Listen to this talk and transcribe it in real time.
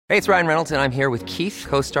Hey, it's Ryan Reynolds, and I'm here with Keith,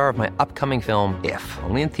 co-star of my upcoming film, If,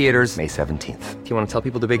 only in theaters May 17th. Do you want to tell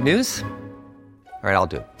people the big news? All right, I'll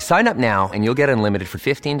do it. Sign up now and you'll get unlimited for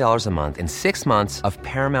 $15 a month and 6 months of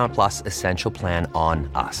Paramount Plus Essential Plan on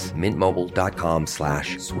us.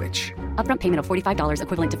 MintMobile.com/switch. Upfront payment of $45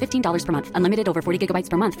 equivalent to $15 per month. Unlimited over 40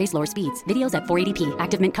 gigabytes per month. Face lower speeds. Videos at 480p.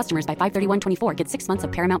 Active Mint customers by 531.24 get 6 months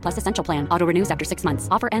of Paramount Plus Essential Plan. Auto renews after 6 months.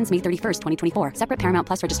 Offer ends May 31st, 2024. Separate Paramount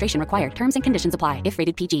Plus registration required. Terms and conditions apply if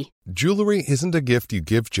rated PG. Jewelry isn't a gift you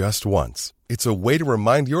give just once. It's a way to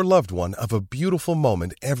remind your loved one of a beautiful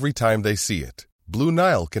moment every time they see it. Blue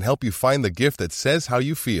Nile can help you find the gift that says how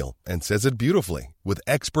you feel and says it beautifully, with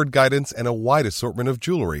expert guidance and a wide assortment of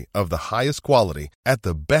jewelry of the highest quality at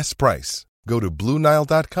the best price. Go to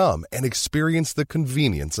BlueNile.com and experience the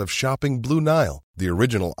convenience of shopping Blue Nile, the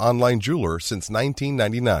original online jeweler since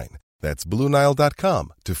 1999. That's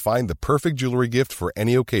BlueNile.com to find the perfect jewelry gift for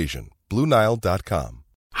any occasion. BlueNile.com.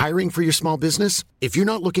 Hiring for your small business? If you're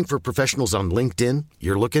not looking for professionals on LinkedIn,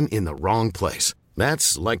 you're looking in the wrong place.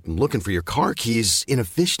 That's like looking for your car keys in a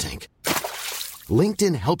fish tank.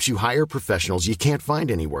 LinkedIn helps you hire professionals you can't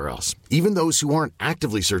find anywhere else, even those who aren't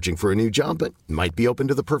actively searching for a new job but might be open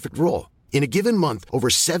to the perfect role. In a given month, over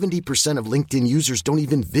 70% of LinkedIn users don't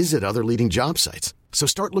even visit other leading job sites. So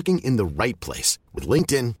start looking in the right place. With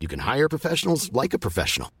LinkedIn, you can hire professionals like a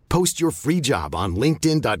professional. Post your free job on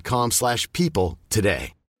linkedin.com/people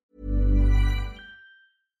today.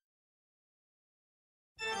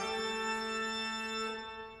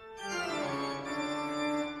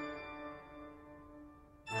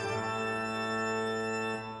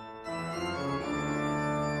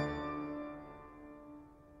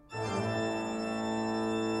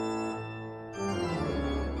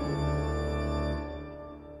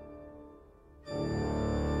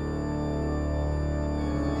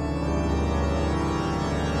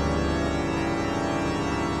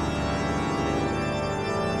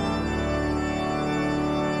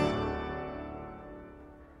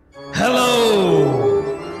 Hello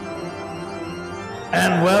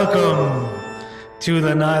and welcome to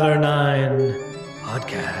the Niler 9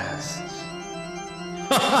 podcast.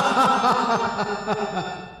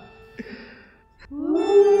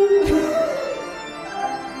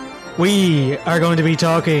 We are going to be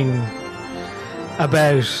talking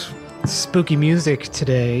about spooky music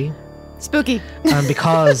today. Spooky. And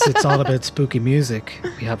because it's all about spooky music,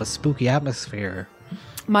 we have a spooky atmosphere.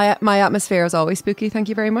 My atmosphere is always spooky, thank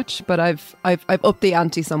you very much. But I've upped the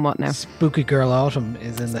ante somewhat now. Spooky Girl Autumn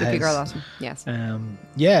is in the house. Spooky Girl Autumn,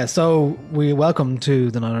 yes. So we welcome to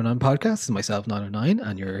the 909 podcast. It's myself, 909,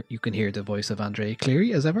 and you can hear the voice of Andrea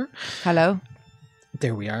Cleary as ever. Hello.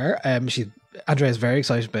 There we are. Andrea is very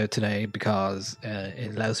excited about today because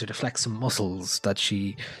it allows her to flex some muscles that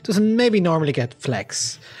she doesn't maybe normally get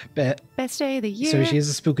flex. But best day of the year. So she is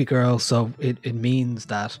a spooky girl, so it means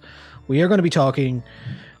that we are going to be talking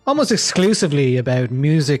almost exclusively about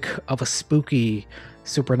music of a spooky,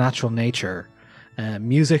 supernatural nature.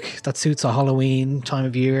 Music that suits a Halloween time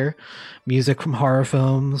of year, music from horror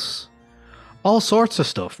films, all sorts of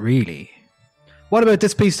stuff, really. What about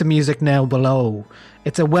this piece of music now below?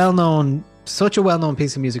 It's such a well-known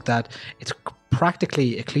piece of music that it's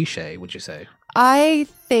practically a cliche, would you say? I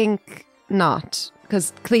think not,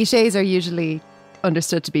 because cliches are usually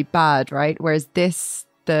understood to be bad, right? Whereas this,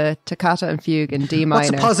 the Toccata and Fugue in D minor. What's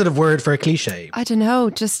a positive word for a cliche? I don't know.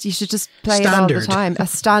 You should just play it all the time. A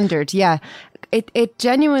standard, yeah. It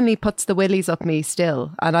genuinely puts the willies up me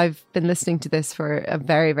still. And I've been listening to this for a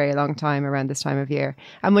very, very long time around this time of year.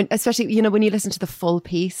 And especially, when you listen to the full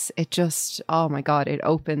piece, it just, oh my God, it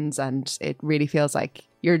opens and it really feels like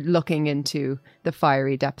you're looking into the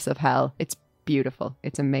fiery depths of hell. It's beautiful.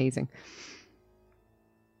 It's amazing.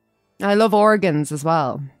 I love organs as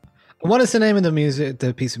well. What is the name of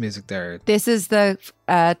the piece of music there? This is the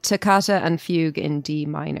Toccata and Fugue in D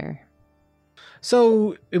minor.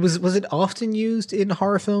 So was it often used in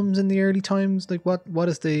horror films in the early times? Like what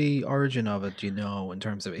is the origin of it? Do you know, in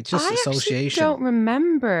terms of it's just association? I don't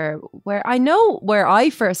remember where. I know where I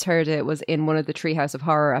first heard it was in one of the Treehouse of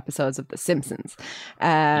Horror episodes of The Simpsons,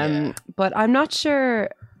 but I'm not sure.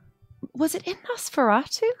 Was it in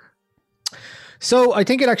Nosferatu? So I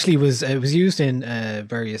think it was used in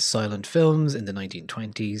various silent films in the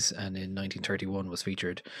 1920s, and in 1931 was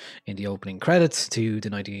featured in the opening credits to the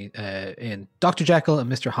in Dr. Jekyll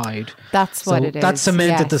and Mr. Hyde. That's what it is. That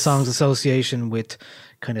cemented the song's association with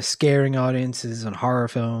kind of scaring audiences and horror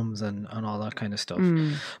films and all that kind of stuff.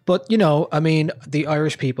 But, you know, I mean, the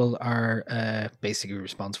Irish people are basically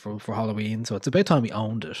responsible for Halloween, so it's about time we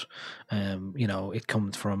owned it. You know, it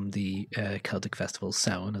comes from the Celtic festival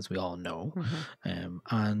Samhain, as we all know,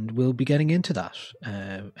 and we'll be getting into that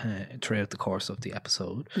throughout the course of the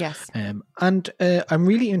episode. Yes. And I'm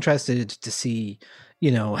really interested to see,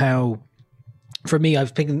 you know, how... For me,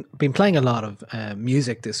 I've been playing a lot of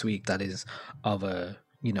music this week that is of a,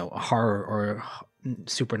 you know, a horror or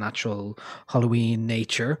supernatural Halloween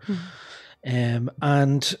nature.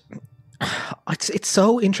 And it's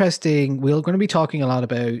so interesting. We're going to be talking a lot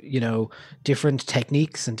about, you know, different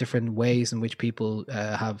techniques and different ways in which people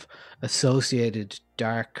have associated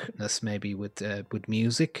darkness maybe with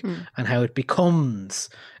music and how it becomes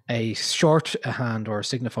a shorthand or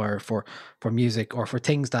signifier for music or for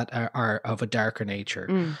things that are of a darker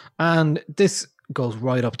nature. And this goes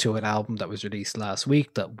right up to an album that was released last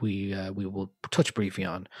week that we will touch briefly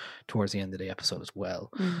on towards the end of the episode as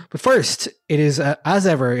well. But first, it is as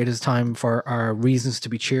ever, it is time for our reasons to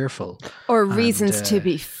be cheerful or reasons to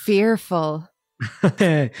be fearful.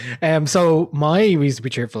 So my reason to be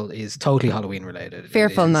cheerful is totally Halloween related.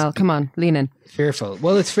 Fearful, Niall, come on, lean in. Fearful.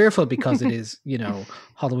 Well, it's fearful because it is, you know,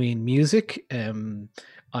 Halloween music.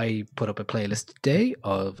 I put up a playlist today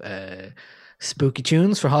of spooky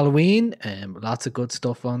tunes for Halloween. Lots of good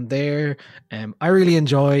stuff on there. I really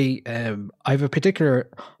enjoy. I have a particular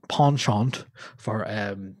penchant for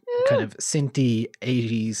kind of synthy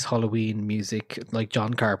 80s Halloween music, like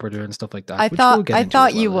John Carpenter and stuff like that. I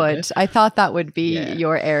thought you would. I thought that would be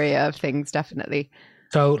your area of things, definitely.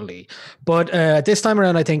 Totally. But this time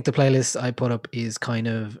around, I think the playlist I put up is kind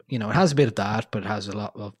of, you know, it has a bit of that, but it has a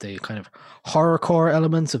lot of the kind of horrorcore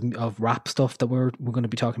elements of rap stuff that we're going to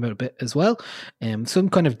be talking about a bit as well. Some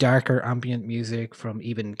kind of darker ambient music from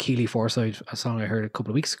even Keely Forsyth, a song I heard a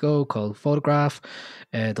couple of weeks ago called Photograph.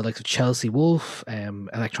 The likes of Chelsea Wolfe,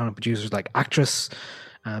 electronic producers like Actress,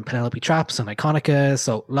 Penelope Traps and Iconica.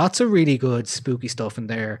 So lots of really good spooky stuff in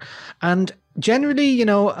there. And generally, you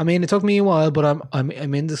know, I mean, it took me a while, but I'm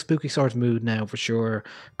in the spooky sort of mood now for sure,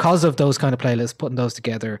 because of those kind of playlists, putting those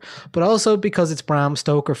together, but also because it's Bram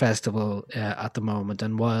Stoker Festival at the moment.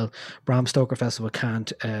 And while Bram Stoker Festival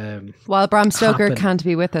can't can't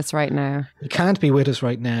be with us right now, he can't be with us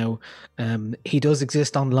right now. He does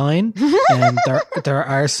exist online, and there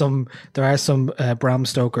are some Bram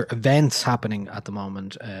Stoker events happening at the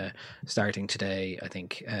moment, starting today, I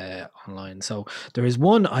think, online. So there is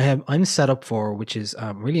one I'm set up for, which is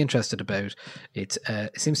really interested about. It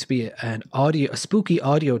seems to be a spooky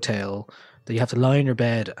audio tale that you have to lie in your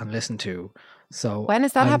bed and listen to. So when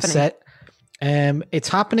is that happening? It's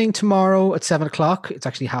happening tomorrow at 7:00. It's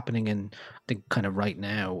actually happening in, I think, kind of right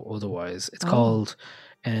now. Otherwise, it's called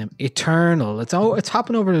Eternal. It's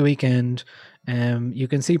happening over the weekend. You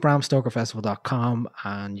can see bramstokerfestival.com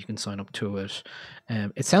and you can sign up to it.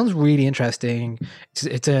 It sounds really interesting.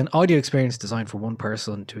 It's an audio experience designed for one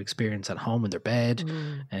person to experience at home in their bed.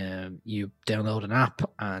 You download an app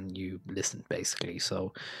and you listen, basically.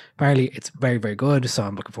 So apparently it's very, very good. So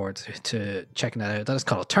I'm looking forward to checking that out. That is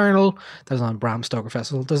called Eternal. That is on Bram Stoker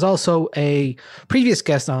Festival. There's also a previous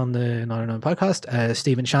guest on the Not Unknown podcast,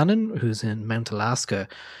 Stephen Shannon, who's in Mount Alaska,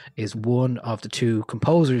 is one of the two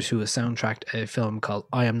composers who has soundtracked a film called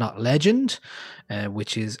I Am Not Legend,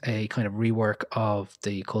 which is a kind of rework of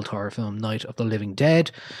the cult horror film Night of the Living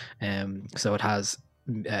Dead. So it has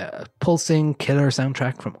a pulsing killer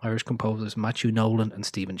soundtrack from Irish composers Matthew Nolan and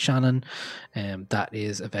Stephen Shannon. That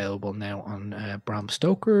is available now on Bram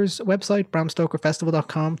Stoker's website,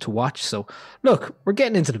 bramstokerfestival.com, to watch. So look, we're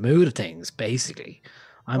getting into the mood of things, basically.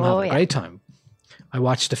 I'm having a great time. I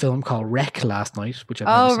watched a film called Wreck last night, which I've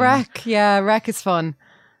never seen. Wreck. Yeah, Wreck is fun.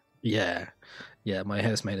 Yeah. Yeah, my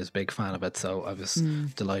housemate is a big fan of it, so I was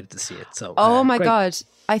delighted to see it. So, my God.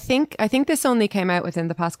 I think this only came out within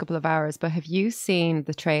the past couple of hours, but have you seen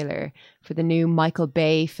the trailer for the new Michael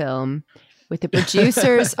Bay film with the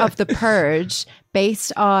producers of The Purge,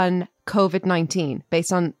 based on COVID-19,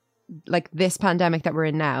 based on like this pandemic that we're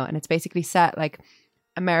in now? And it's basically set like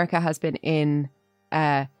America has been in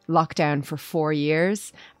lockdown for 4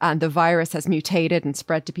 years and the virus has mutated and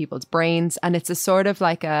spread to people's brains, and it's a sort of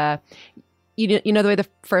like a, you know the way the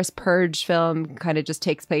first Purge film kind of just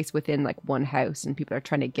takes place within like one house and people are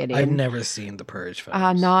trying to get in. I've never seen the Purge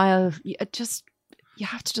films. Niall, you have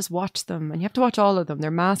to just watch them, and you have to watch all of them.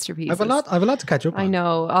 They're masterpieces. I've a lot to catch up on. I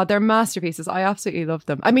know. They're masterpieces. I absolutely love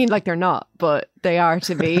them. I mean, like, they're not, but they are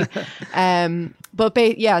to me.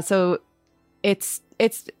 So it's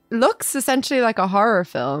looks essentially like a horror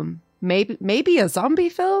film, maybe a zombie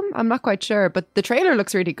film. I'm not quite sure, but the trailer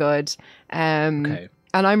looks really good. Okay.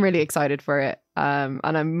 And I'm really excited for it. And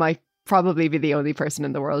I might probably be the only person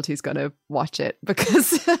in the world who's going to watch it,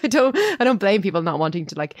 because I don't blame people not wanting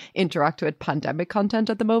to like interact with pandemic content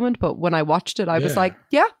at the moment. But when I watched it, I was like,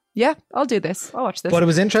 yeah, I'll do this. I'll watch this. But it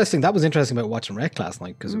was interesting. That was interesting about watching Rec last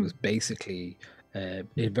night, because it was basically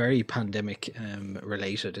very pandemic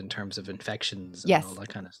related in terms of infections and all that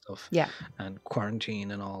kind of stuff. Yeah. And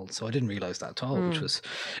quarantine and all. So I didn't realize that at all, which was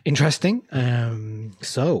interesting.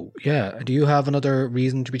 So yeah, do you have another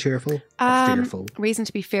reason to be cheerful? Or fearful? Reason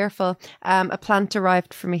to be fearful. A plant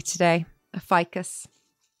arrived for me today, a ficus.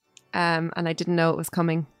 And I didn't know it was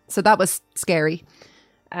coming. So that was scary.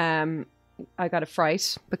 I got a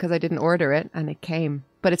fright because I didn't order it and it came.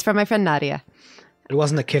 But it's from my friend Nadia. It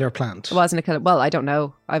wasn't a killer plant. It wasn't a killer. Well, I don't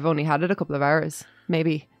know. I've only had it a couple of hours,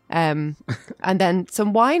 maybe. And then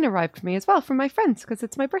some wine arrived for me as well from my friends, because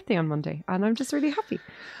it's my birthday on Monday and I'm just really happy.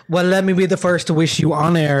 Well, let me be the first to wish you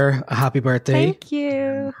on air a happy birthday. Thank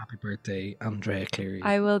you. Happy birthday, Andrea Cleary.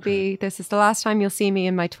 I will be. This is the last time you'll see me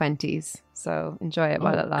in my 20s. So enjoy it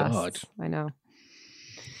while it lasts. God. I know.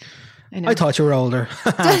 I thought you were older.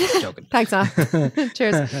 Joking. Thanks, Anne.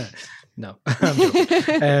 Cheers. No, I'm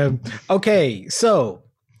joking. Okay, so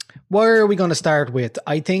where are we going to start with?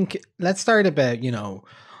 I think let's start about,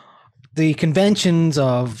 the conventions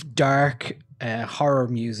of dark horror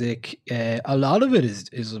music. A lot of it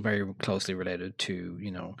is very closely related to,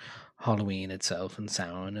 Halloween itself and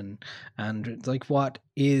Samhain and like, what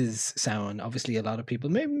is Samhain? Obviously, a lot of people,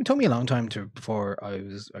 maybe it took me a long time before I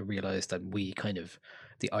realized that we kind of,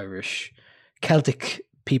 the Irish Celtic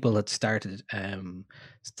people had started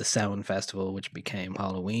the Samhain festival, which became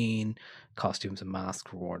Halloween. Costumes and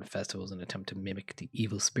masks were worn at festivals in an attempt to mimic the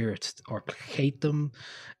evil spirits or placate them.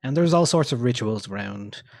 And there's all sorts of rituals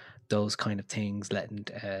around those kind of things, letting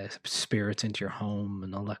spirits into your home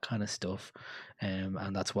and all that kind of stuff.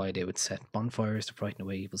 And that's why they would set bonfires to frighten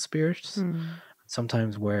away evil spirits.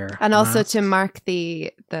 Sometimes wear and also masks to mark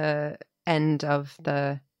the end of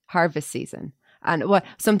the harvest season. And what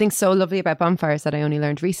something so lovely about bonfires that I only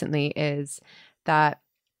learned recently is that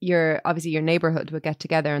your neighborhood would get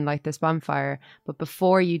together and light this bonfire, but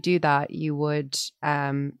before you do that, you would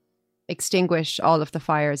extinguish all of the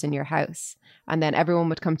fires in your house, and then everyone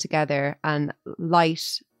would come together and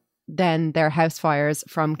light then their house fires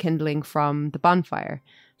from kindling from the bonfire.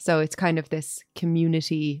 So it's kind of this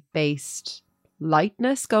community-based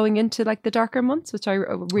lightness going into like the darker months, which I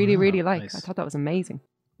really like. Nice. I thought that was amazing.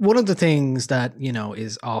 One of the things that,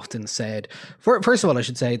 is often said, first of all, I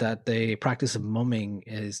should say that the practice of mumming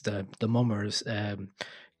is the mummers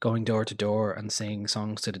going door to door and singing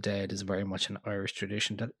songs to the dead is very much an Irish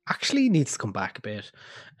tradition that actually needs to come back a bit.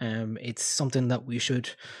 It's something that we should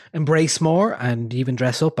embrace more and even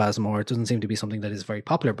dress up as more. It doesn't seem to be something that is very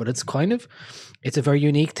popular, but it's a very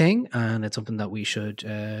unique thing, and it's something that we should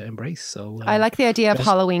embrace. So I like the idea of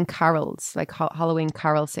Halloween carols, like Halloween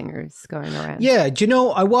carol singers going around. Yeah,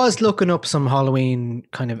 I was looking up some Halloween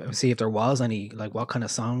kind of see if there was any, like what kind of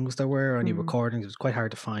songs there were, any recordings. It was quite hard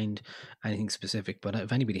to find anything specific, but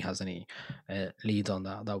if anybody has any leads on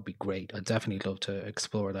that would be great. I'd definitely love to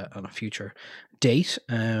explore that on a future date.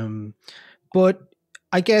 But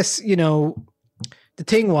I guess, the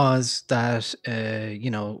thing was that,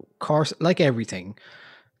 course, like everything,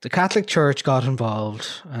 the Catholic Church got involved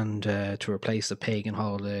and to replace the pagan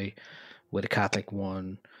holiday with a Catholic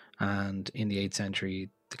one. And in the 8th century,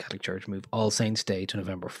 the Catholic Church moved All Saints' Day to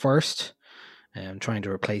November 1st. Trying to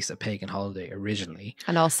replace a pagan holiday originally.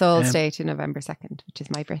 And All Souls' Day to November 2nd, which is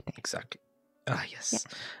my birthday. Exactly. Ah, yes.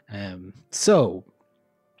 Yeah. So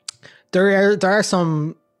there are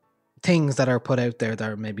some things that are put out there that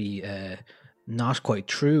are maybe not quite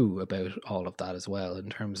true about all of that as well, in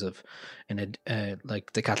terms of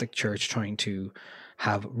like the Catholic Church trying to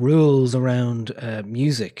have rules around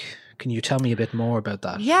music. Can you tell me a bit more about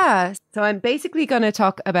that? Yeah. So I'm basically going to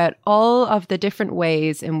talk about all of the different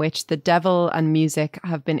ways in which the devil and music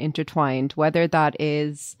have been intertwined, whether that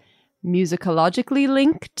is musicologically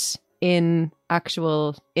linked in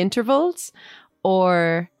actual intervals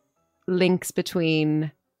or links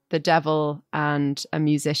between the devil and a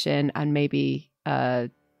musician and maybe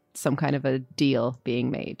some kind of a deal being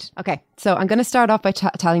made. Okay. So I'm going to start off by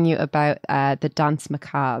telling you about the Danse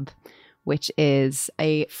Macabre, which is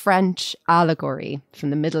a French allegory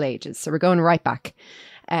from the Middle Ages. So we're going right back.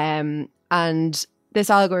 And this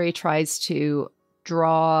allegory tries to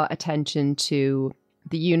draw attention to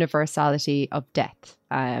the universality of death.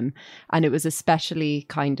 And it was especially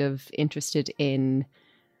kind of interested in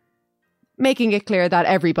making it clear that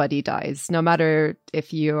everybody dies, no matter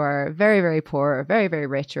if you are very, very poor or very, very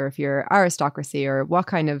rich, or if you're aristocracy or what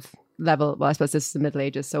kind of level, well, I suppose this is the Middle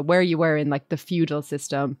Ages. So where you were in like the feudal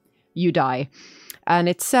system, you die. And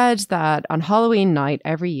it's said that on Halloween night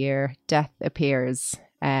every year, Death appears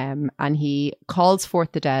and he calls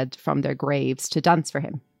forth the dead from their graves to dance for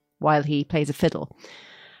him while he plays a fiddle.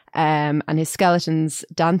 And his skeletons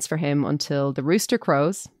dance for him until the rooster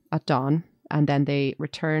crows at dawn, and then they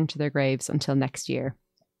return to their graves until next year.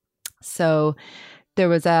 So there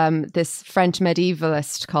was this French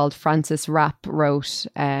medievalist called Francis Rapp wrote,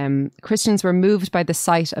 Christians were moved by the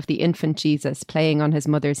sight of the infant Jesus playing on his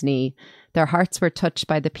mother's knee. Their hearts were touched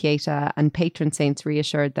by the Pietà, and patron saints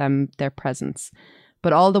reassured them their presence.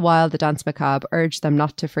 But all the while, the Danse Macabre urged them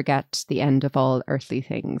not to forget the end of all earthly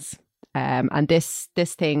things. And this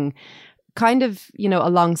thing kind of,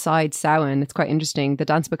 alongside Samhain, it's quite interesting. The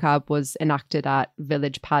Danse Macabre was enacted at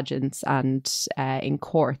village pageants and in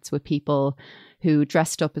courts with people who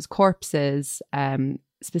dressed up as corpses,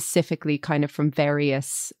 specifically kind of from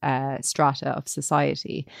various strata of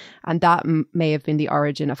society. And that may have been the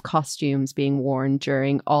origin of costumes being worn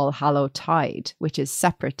during All Hallowtide, which is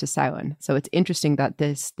separate to Samhain. So it's interesting that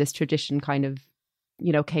this tradition kind of,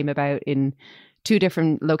 came about in two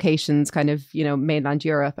different locations, kind of, mainland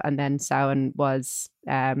Europe, and then Samhain was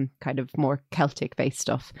kind of more Celtic based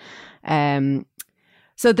stuff.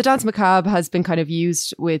 So the Danse Macabre has been kind of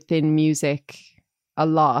used within music a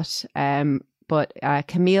lot, but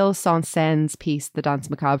Camille Saint-Saëns' piece, The Danse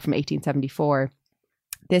Macabre from 1874,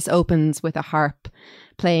 this opens with a harp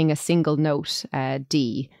playing a single note,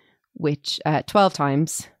 D, which 12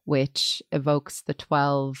 times, which evokes the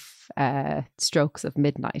 12 strokes of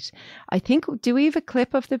midnight. I think, do we have a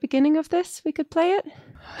clip of the beginning of this? We could play it?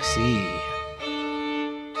 I see.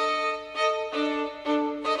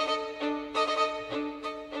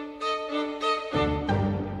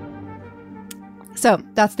 So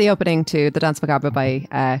that's the opening to The Danse Macabre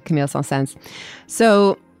by Camille Saint-Saëns.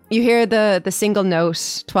 So you hear the single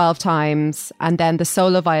note 12 times, and then the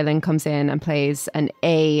solo violin comes in and plays an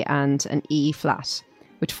A and an E flat,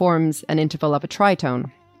 which forms an interval of a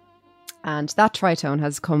tritone. And that tritone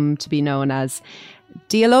has come to be known as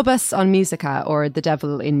Dialobus on Musica, or the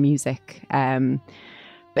devil in music.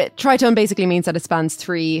 But tritone basically means that it spans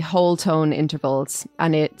 3 whole tone intervals,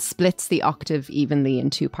 and it splits the octave evenly in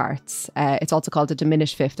 2 parts. It's also called a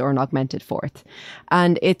diminished fifth or an augmented fourth.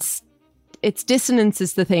 And its dissonance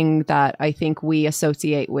is the thing that I think we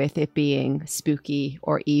associate with it being spooky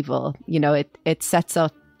or evil. It sets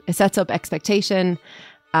up expectation,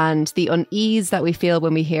 and the unease that we feel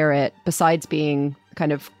when we hear it, besides being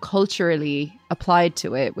kind of culturally applied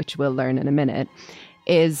to it, which we'll learn in a minute,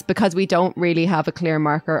 is because we don't really have a clear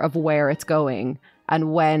marker of where it's going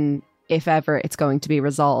and when, if ever, it's going to be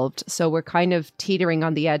resolved. So we're kind of teetering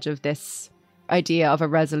on the edge of this idea of a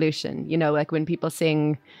resolution. Like when people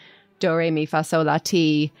sing do, re, mi, fa, sol, la,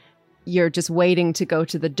 ti, you're just waiting to go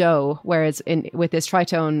to the do, whereas with this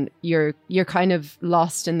tritone, you're kind of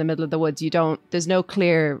lost in the middle of the woods. There's no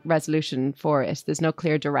clear resolution for it. There's no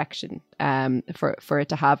clear direction for it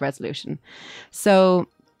to have resolution. So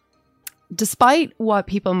despite what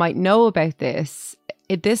people might know about this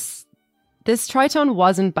tritone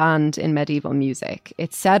wasn't banned in medieval music.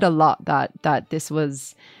 It said a lot that this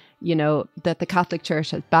was, that the Catholic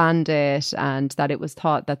Church had banned it, and that it was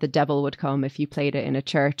thought that the devil would come if you played it in a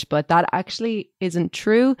church. But that actually isn't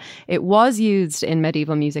true. It was used in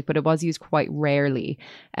medieval music, but it was used quite rarely.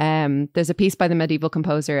 There's a piece by the medieval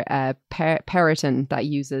composer Periton that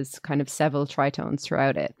uses kind of several tritones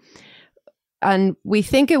throughout it. And we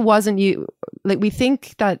think it wasn't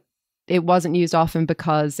that it wasn't used often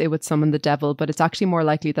because it would summon the devil, but it's actually more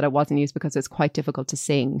likely that it wasn't used because it's quite difficult to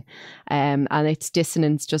sing. And its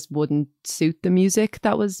dissonance just wouldn't suit the music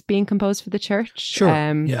that was being composed for the church. Sure.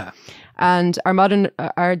 Yeah. And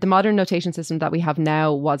the modern notation system that we have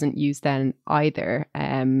now wasn't used then either.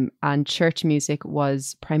 And church music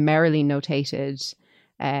was primarily notated,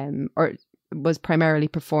 or was primarily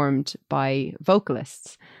performed by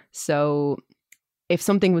vocalists. So if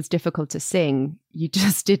something was difficult to sing, it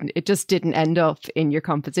just didn't end up in your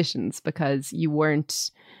compositions because you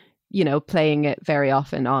weren't, playing it very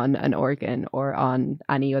often on an organ or on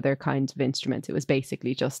any other kind of instrument. It was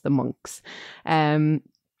basically just the monks.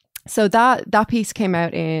 So that piece came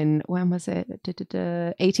out in, when was it?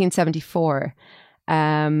 1874.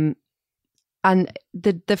 And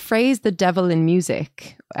the phrase "the devil in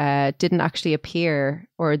music" didn't actually appear,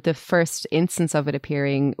 or the first instance of it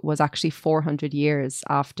appearing was actually 400 years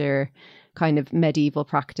after kind of medieval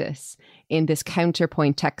practice, in this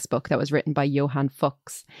counterpoint textbook that was written by Johann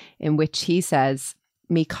Fuchs, in which he says,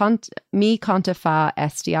 mi canta fa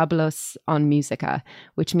est diabolus on musica,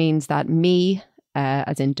 which means that me,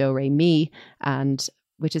 as in do, re, mi, and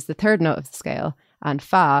which is the third note of the scale, and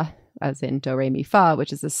fa, as in do, re, mi, fa,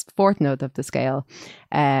 which is the fourth note of the scale,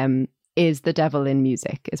 is the devil in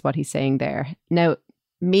music, is what he's saying there. Now,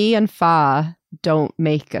 mi and fa don't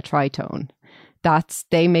make a tritone.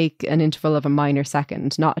 They make an interval of a minor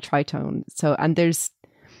second, not a tritone. So, and there's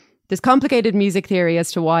complicated music theory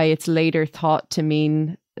as to why it's later thought to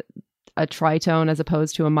mean a tritone as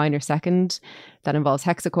opposed to a minor second that involves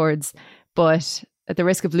hexachords. But at the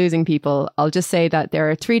risk of losing people, I'll just say that there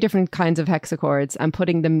are 3 different kinds of hexachords, and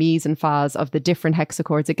putting the mis and fas of the different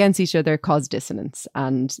hexachords against each other caused dissonance.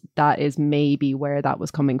 And that is maybe where that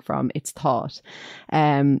was coming from, it's thought.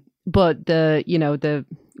 But the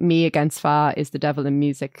mi against fa is the devil in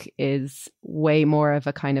music is way more of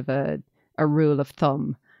a kind of a rule of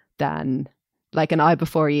thumb than like an I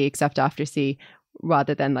before ye except after C,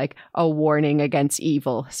 rather than like a warning against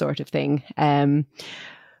evil sort of thing.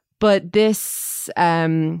 But this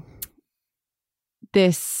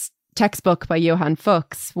textbook by Johann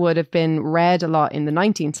Fuchs would have been read a lot in the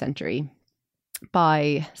 19th century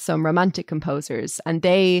by some romantic composers, and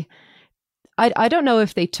I don't know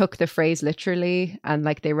if they took the phrase literally and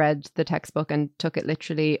like they read the textbook and took it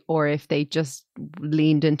literally, or if they just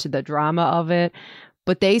leaned into the drama of it.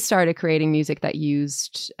 But they started creating music that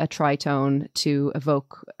used a tritone to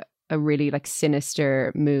evoke a really like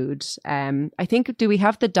sinister mood. I think, do we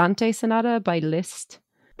have the Dante Sonata by Liszt?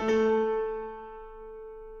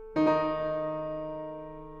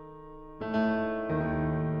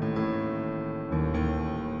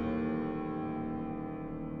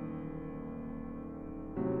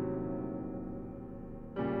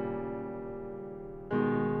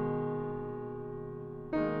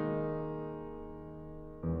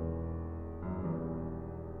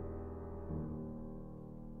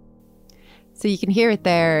 So you can hear it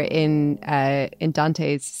there in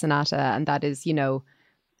Dante's Sonata, and that is,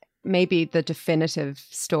 maybe the definitive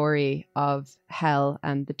story of hell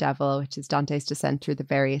and the devil, which is Dante's descent through the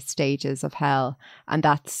various stages of hell, and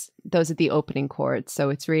those are the opening chords.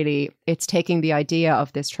 So it's taking the idea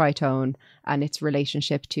of this tritone and its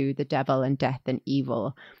relationship to the devil and death and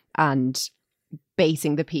evil, and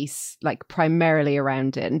basing the piece like primarily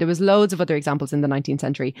around it. And there was loads of other examples in the 19th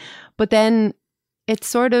century, but then it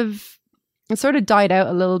sort of died out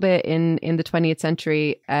a little bit in the 20th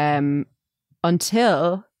century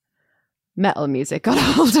until metal music got a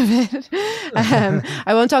hold of it.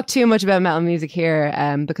 I won't talk too much about metal music here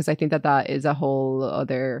because I think that is a whole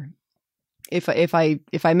other... If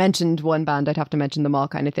I mentioned one band, I'd have to mention them all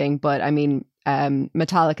kind of thing. But I mean,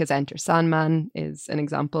 Metallica's Enter Sandman is an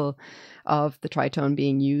example of the tritone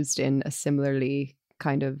being used in a similarly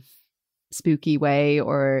kind of spooky way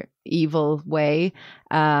or evil way,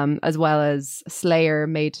 as well as Slayer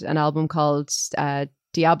made an album called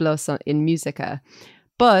Diablos in Musica.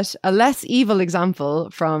 But a less evil example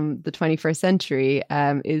from the 21st century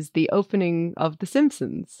is the opening of The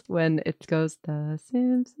Simpsons, when it goes, The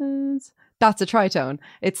Simpsons. That's a tritone.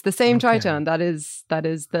 It's the same tritone. That is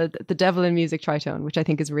the devil in music tritone, which I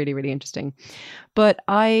think is really, really interesting. But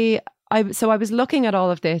I was looking at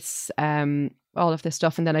all of this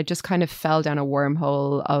stuff, and then I just kind of fell down a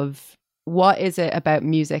wormhole of what is it about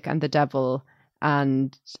music and the devil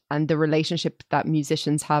and the relationship that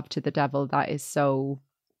musicians have to the devil that is so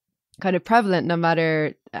kind of prevalent, no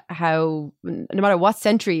matter what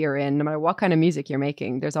century you're in, no matter what kind of music you're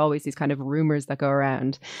making. There's always these kind of rumors that go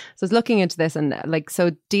around. So I was looking into this, and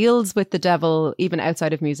so deals with the devil, even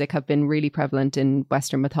outside of music, have been really prevalent in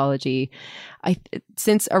Western mythology.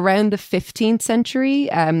 Since around the 15th century,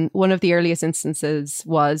 one of the earliest instances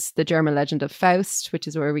was the German legend of Faust, which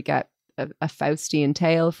is where we get a Faustian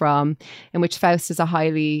tale from, in which Faust is a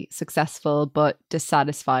highly successful but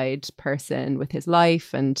dissatisfied person with his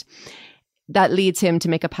life, and that leads him to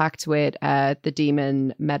make a pact with the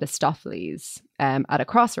demon Mephistopheles at a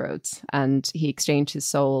crossroads, and he exchanged his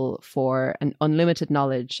soul for an unlimited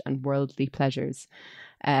knowledge and worldly pleasures.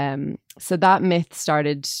 So that myth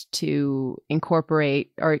started to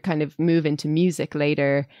incorporate or kind of move into music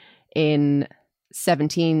later. In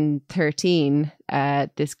 1713,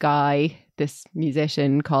 this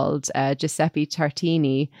musician called Giuseppe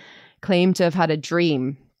Tartini claimed to have had a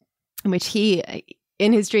dream in which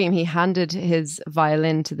in his dream he handed his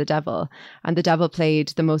violin to the devil, and the devil played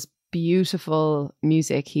the most beautiful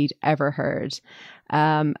music he'd ever heard.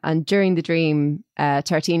 And during the dream,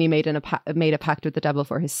 Tartini made a pact with the devil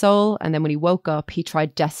for his soul, and then when he woke up, he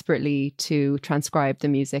tried desperately to transcribe the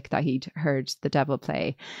music that he'd heard the devil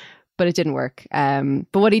play. But it didn't work. But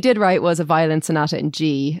what he did write was a violin sonata in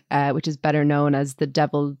G, which is better known as the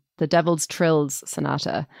Devil's Trills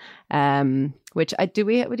Sonata. Which do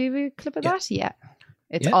we have a clip of that? Yeah,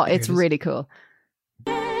 it's really cool.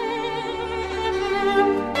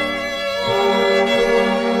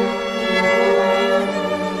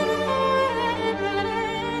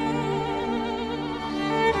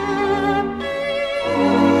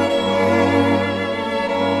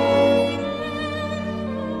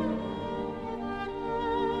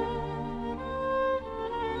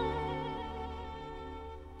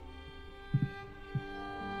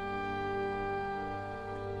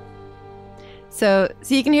 So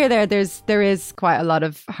you can hear there is quite a lot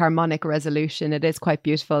of harmonic resolution. It is quite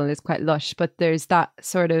beautiful and it's quite lush, but there's that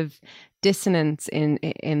sort of dissonance in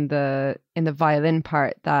the violin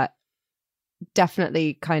part that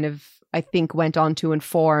definitely kind of, I think, went on to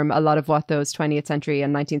inform a lot of what those 20th century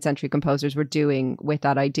and 19th century composers were doing with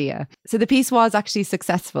that idea. So the piece was actually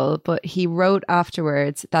successful, but he wrote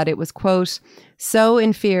afterwards that it was, quote, so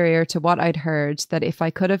inferior to what I'd heard that if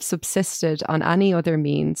I could have subsisted on any other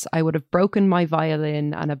means, I would have broken my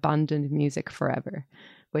violin and abandoned music forever,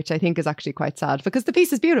 which I think is actually quite sad because the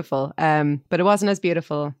piece is beautiful, but it wasn't as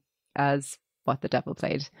beautiful as what the devil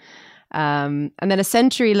played. And then a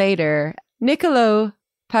century later, Niccolo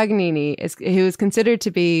Paganini, who is considered to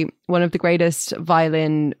be one of the greatest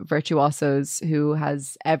violin virtuosos who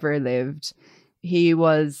has ever lived. He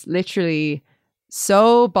was literally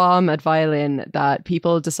so bomb at violin that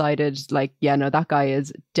people decided, like, yeah, no, that guy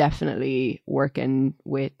is definitely working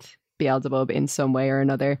with Beelzebub in some way or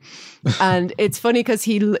another. And it's funny because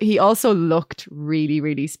he also looked really,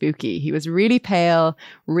 really spooky. He was really pale,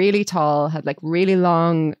 really tall, had like really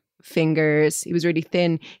long fingers. He was really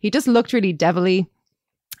thin. He just looked really devilly.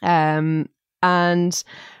 And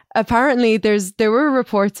apparently there were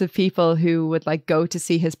reports of people who would like go to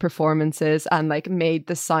see his performances and like made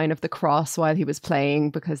the sign of the cross while he was playing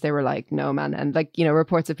because they were like, no man. And like, you know,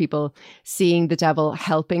 reports of people seeing the devil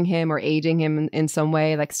helping him or aiding him in some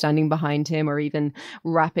way, like standing behind him or even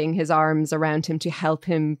wrapping his arms around him to help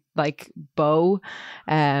him like bow.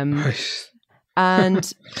 Nice.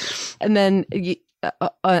 And then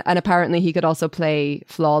and apparently he could also play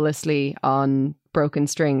flawlessly on broken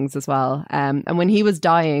strings as well. And when he was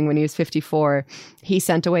dying, when he was 54, he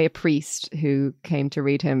sent away a priest who came to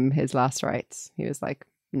read him his last rites. He was like,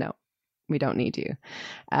 no, we don't need you.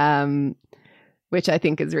 Which I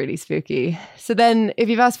think is really spooky. So then if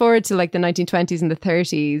you fast forward to like the 1920s and the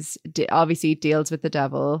 30s, obviously Deals with the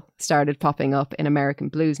Devil started popping up in American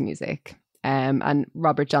blues music. And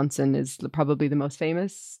Robert Johnson is probably the most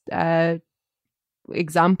famous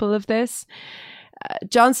example of this.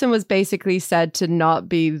 Johnson was basically said to not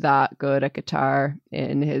be that good at guitar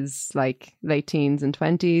in his like late teens and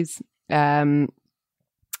 20s. A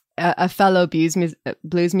fellow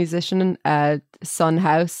blues musician, Son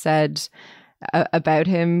House, said about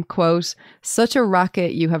him, quote, such a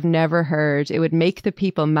racket you have never heard. It would make the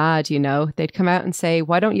people mad, you know. They'd come out and say,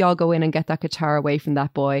 why don't y'all go in and get that guitar away from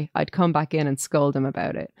that boy? I'd come back in and scold him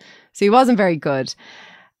about it. So he wasn't very good.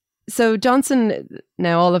 So Johnson,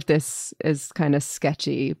 now all of this is kind of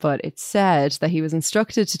sketchy, but it's said that he was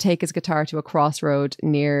instructed to take his guitar to a crossroad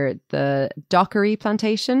near the Dockery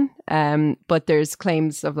plantation. But there's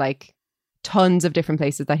claims of like tons of different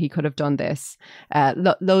places that he could have done this.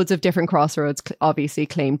 Loads of different crossroads obviously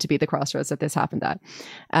claimed to be the crossroads that this happened at.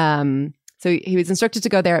 So he was instructed to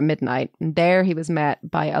go there at midnight. And there he was met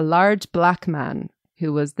by a large black man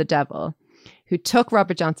who was the devil, who took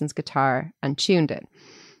Robert Johnson's guitar and tuned it.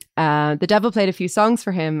 The devil played a few songs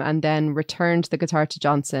for him and then returned the guitar to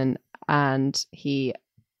Johnson, and he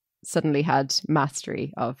suddenly had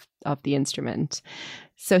mastery of the instrument.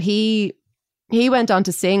 So he went on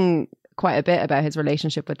to sing quite a bit about his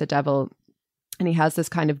relationship with the devil, and he has this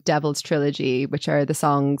kind of Devil's Trilogy, which are the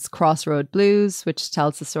songs Crossroad Blues, which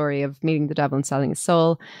tells the story of meeting the devil and selling his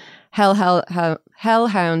soul,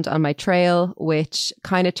 Hellhound on My Trail, which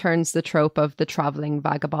kind of turns the trope of the traveling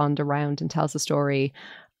vagabond around and tells the story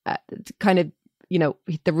kind of, you know,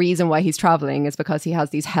 the reason why he's traveling is because he has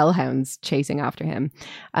these hellhounds chasing after him.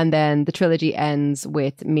 And then the trilogy ends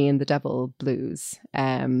with Me and the Devil Blues,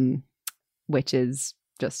 which is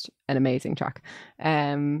just an amazing track.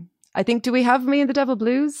 I think, do we have Me and the Devil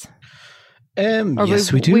Blues?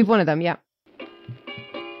 Yes, we do. We've one of them, yeah.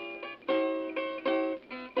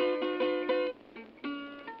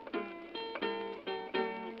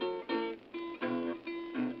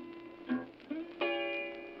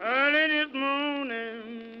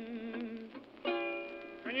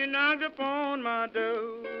 Upon my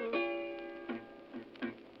door,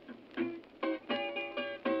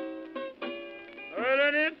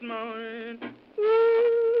 early this morning,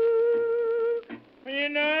 ooh, when you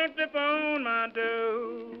knocked upon my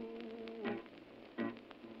door,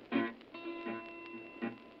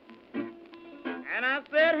 and I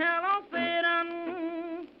said, hello, Satan.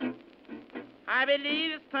 I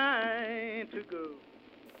believe it's time to go.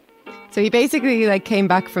 So he basically like came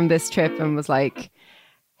back from this trip and was like,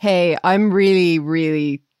 hey, I'm really,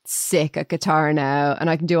 really sick at guitar now, and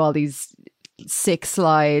I can do all these sick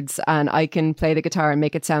slides, and I can play the guitar and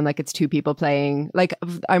make it sound like it's two people playing. Like,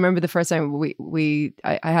 I remember the first time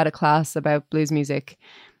I had a class about blues music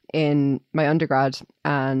in my undergrad,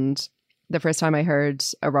 and the first time I heard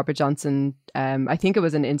a Robert Johnson, I think it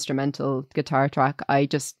was an instrumental guitar track, I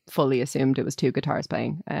just fully assumed it was two guitars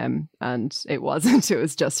playing, and it wasn't. It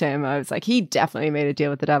was just him. I was like, he definitely made a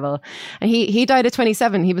deal with the devil. And he died at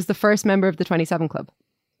 27. He was the first member of the 27 Club.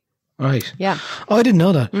 Right. Yeah. Oh, I didn't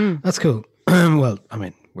know that. That's cool. Well, I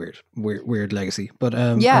mean, weird legacy, but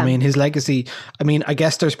yeah. I mean, his legacy, I mean, I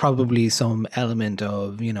guess there's probably some element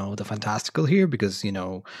of, you know, the fantastical here, because, you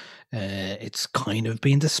know, it's kind of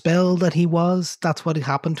been dispelled that that's what had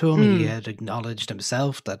happened to him. He had acknowledged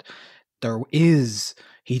himself that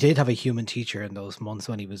he did have a human teacher in those months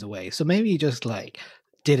when he was away. So maybe he just like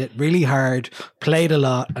did it really hard, played a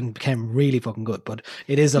lot, and became really fucking good. But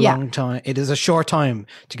it is a long time. It is a short time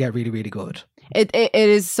to get really, really good. It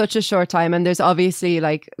is such a short time, and there's obviously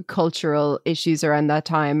like cultural issues around that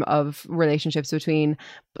time of relationships between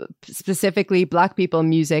specifically Black people,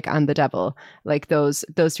 music, and the devil. Like those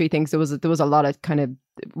three things. There was a lot of kind of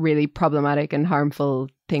really problematic and harmful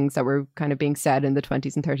things that were kind of being said in the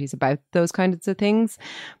 20s and 30s about those kinds of things.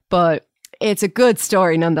 But it's a good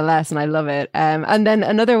story nonetheless, and I love it. And then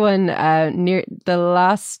another one near the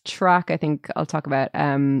last track I think I'll talk about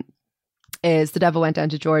is The Devil Went Down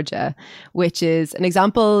to Georgia, which is an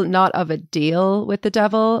example not of a deal with the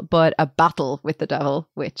devil, but a battle with the devil,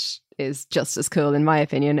 which is just as cool in my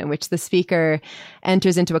opinion, in which the speaker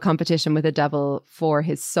enters into a competition with the devil for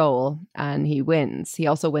his soul, and he wins. He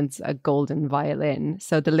also wins a golden violin.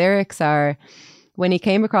 So the lyrics are, when he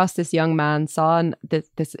came across this young man,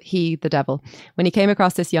 the devil, when he came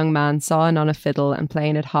across this young man, sawing on a fiddle and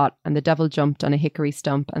playing it hot, and the devil jumped on a hickory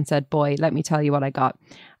stump and said, boy, let me tell you what I got.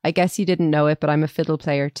 I guess you didn't know it, but I'm a fiddle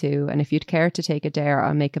player too, and if you'd care to take a dare,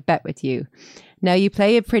 I'll make a bet with you. Now you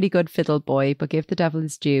play a pretty good fiddle, boy, but give the devil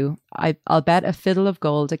his due. I'll bet a fiddle of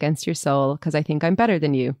gold against your soul, because I think I'm better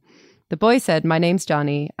than you. The boy said, my name's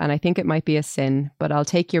Johnny, and I think it might be a sin, but I'll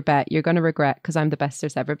take your bet. You're going to regret, because I'm the best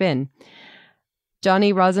there's ever been.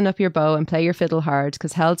 Johnny, rosin up your bow and play your fiddle hard,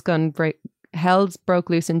 because hell's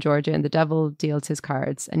broke loose in Georgia and the devil deals his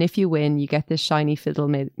cards. And if you win, you get this shiny fiddle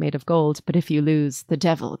made of gold. But if you lose, the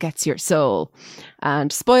devil gets your soul.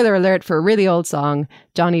 And spoiler alert for a really old song,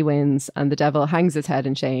 Johnny wins and the devil hangs his head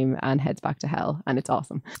in shame and heads back to hell. And it's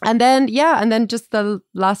awesome. And then just the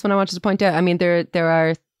last one I wanted to point out, I mean, there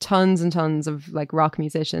are tons and tons of like rock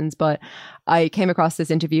musicians, but I came across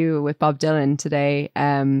this interview with Bob Dylan today,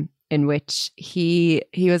 in which he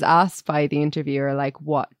was asked by the interviewer, like,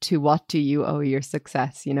 what do you owe your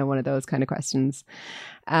success? You know, one of those kind of questions.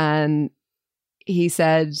 And he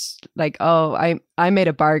said, like, oh, I made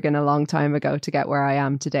a bargain a long time ago to get where I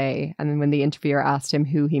am today. And then when the interviewer asked him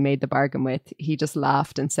who he made the bargain with, he just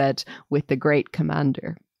laughed and said, with the great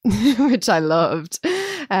commander, which I loved.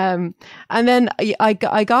 And then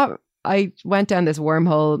I went down this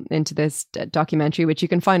wormhole into this documentary, which you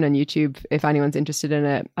can find on YouTube if anyone's interested in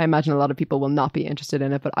it. I imagine a lot of people will not be interested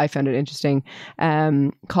in it, but I found it interesting,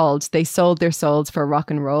 called They Sold Their Souls for Rock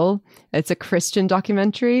and Roll. It's a Christian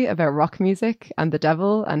documentary about rock music and the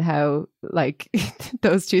devil, and how like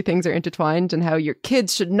those two things are intertwined, and how your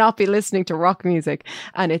kids should not be listening to rock music.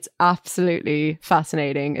 And it's absolutely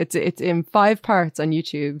fascinating. It's in 5 parts on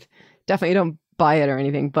YouTube. Definitely don't buy it or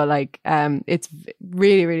anything, but like it's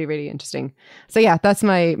really, really, really interesting. So yeah, that's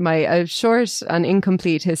my short and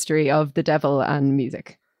incomplete history of the devil and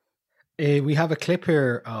music. We have a clip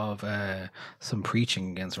here of some preaching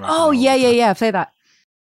against rock. Oh yeah, play that.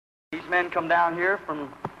 These men come down here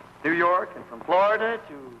from New York and from Florida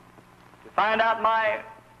to find out my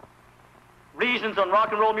reasons on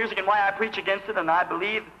rock and roll music and why I preach against it, and I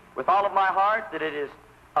believe with all of my heart that it is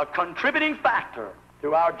a contributing factor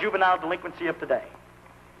to our juvenile delinquency of today.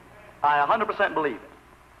 I 100% believe it.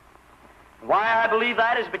 And why I believe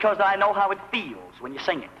that is because I know how it feels when you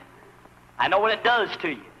sing it. I know what it does to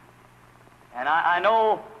you. And I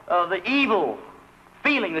know the evil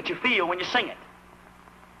feeling that you feel when you sing it.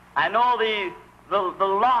 I know the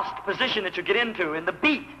lost position that you get into in the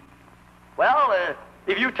beat. Well,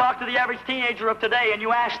 if you talk to the average teenager of today and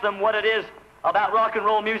you ask them what it is about rock and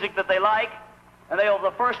roll music that they like, and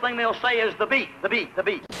the first thing they'll say is the beat, the beat, the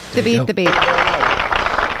beat. The beat, the beat.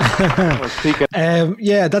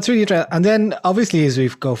 Yeah, that's really interesting. And then obviously as we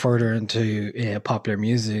go further into popular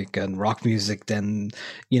music and rock music, then,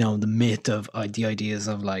 you know, the myth of the ideas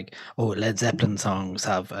of like, oh, Led Zeppelin songs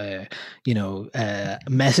have, messages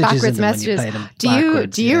backwards in them messages. when you play them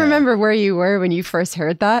backwards. Do you remember where you were when you first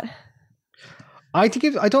heard that? I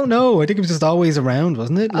don't know. I think it was just always around,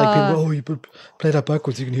 wasn't it? Like, people, oh, you play that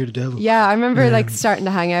backwards, you can hear the devil. Yeah, I remember like starting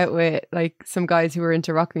to hang out with like some guys who were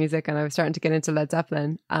into rock music, and I was starting to get into Led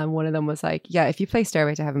Zeppelin. And one of them was like, yeah, if you play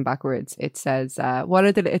Stairway to Heaven backwards, it says,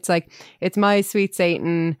 it's like, it's my sweet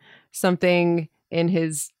Satan, something in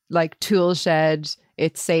his like tool shed,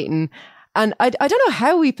 it's Satan. And I don't know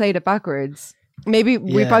how we played it backwards. Maybe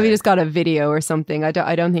we probably just got a video or something. I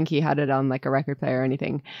don't think he had it on like a record player or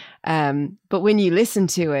anything. But when you listen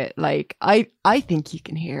to it, like I think you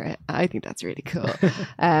can hear it. I think that's really cool.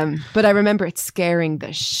 But I remember it scaring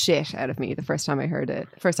the shit out of me the first time I heard it.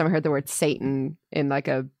 First time I heard the word Satan in like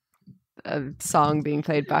a song being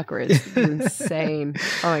played backwards. It was insane.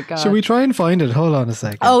 Oh my God. Should we try and find it? Hold on a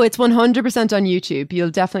second. Oh, it's 100% on YouTube. You'll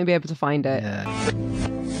definitely be able to find it. Yeah.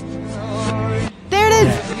 There it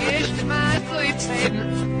is. Yeah.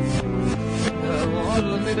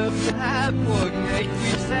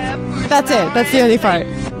 That's it. That's the only part.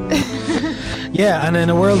 Yeah, and in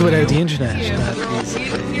a world without the internet, that is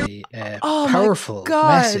a powerful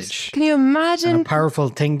message. Can you imagine? And a powerful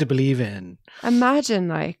thing to believe in. Imagine,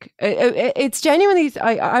 like, it's genuinely,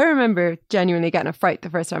 I remember genuinely getting a fright the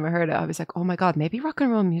first time I heard it. I was like, oh my God, maybe rock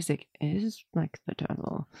and roll music is like the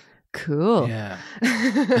devil. Cool. Yeah.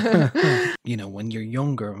 You know, when you're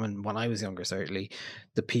younger, when I was younger, certainly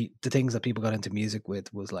the things that people got into music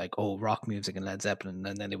with was like, oh, rock music and Led Zeppelin,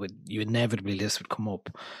 and then inevitably this would come up.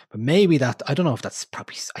 But maybe that, I don't know if that's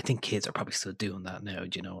probably, I think kids are probably still doing that now,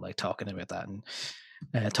 you know, like talking about that and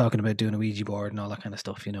talking about doing a Ouija board and all that kind of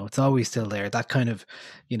stuff. You know, it's always still there. That kind of,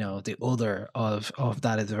 you know, the other of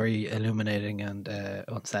that is very illuminating and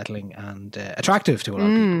unsettling and attractive to a lot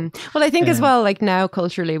of people. Well, I think as well, like now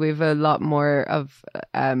culturally, we've a lot more of.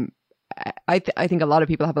 I think a lot of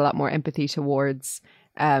people have a lot more empathy towards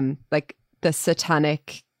like the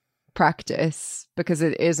satanic practice, because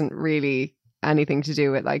it isn't really anything to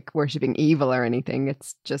do with like worshipping evil or anything.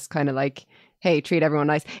 It's just kind of like, hey, treat everyone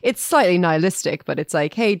nice. It's slightly nihilistic, but it's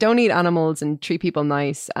like, hey, don't eat animals and treat people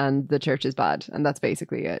nice, and the church is bad. And that's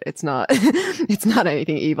basically it. It's not it's not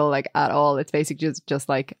anything evil like at all. It's basically just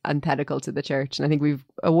like antithetical to the church. And I think we've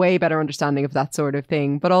a way better understanding of that sort of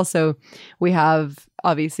thing. But also we have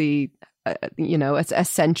obviously you know, it's a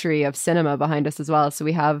century of cinema behind us as well. So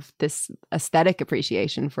we have this aesthetic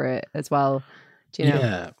appreciation for it as well. Do you know?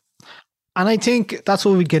 Yeah. And I think that's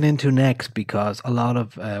what we get into next, because a lot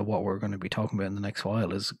of what we're going to be talking about in the next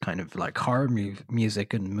while is kind of like horror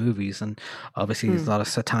music and movies. And obviously there's a lot of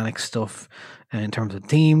satanic stuff in terms of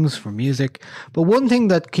themes for music. But one thing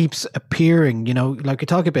that keeps appearing, you know, like we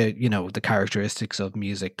talk about, you know, the characteristics of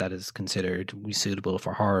music that is considered suitable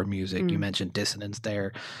for horror music. You mentioned dissonance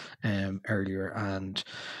there earlier, and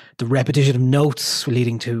the repetition of notes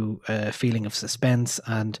leading to a feeling of suspense.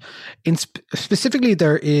 And specifically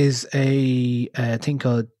there is a thing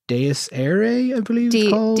called Dies Irae, I believe it's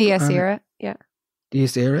called. Dies Irae, yeah.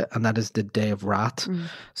 Dies Irae, and that is the Day of Wrath.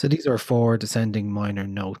 So these are 4 descending minor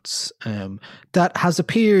notes that has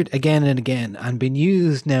appeared again and again and been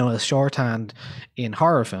used now as shorthand in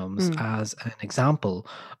horror films as an example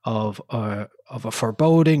of a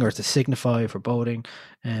foreboding, or to signify foreboding.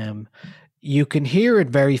 You can hear it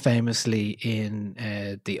very famously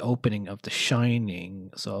in the opening of The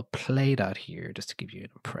Shining. So I'll play that here just to give you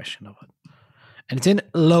an impression of it. And it's in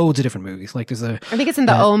loads of different movies. Like I think it's in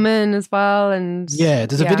The Omen as well. And yeah,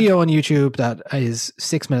 there's a video on YouTube that is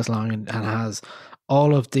 6 minutes long and has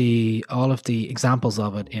all of the examples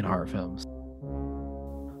of it in horror films.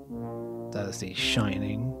 That is The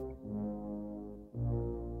Shining.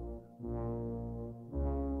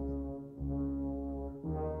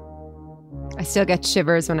 I still get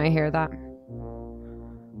shivers when I hear that.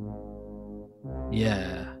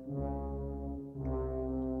 Yeah.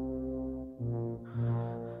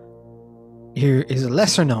 Here is a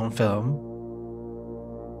lesser known film,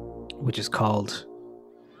 which is called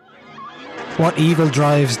What Evil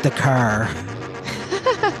Drives the Car.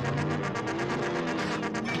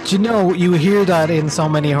 Do you know, you hear that in so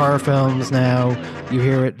many horror films now. You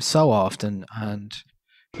hear it so often. And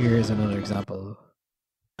here's another example.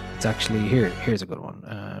 It's actually here's a good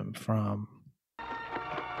one from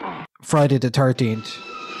Friday the 13th.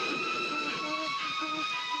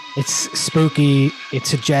 It's spooky, it's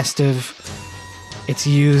suggestive, it's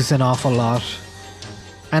used an awful lot,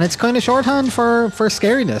 and it's kind of shorthand for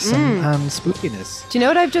scariness and spookiness. Do you know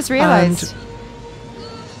what I've just realised?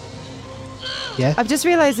 Yeah. I've just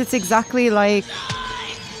realized it's exactly like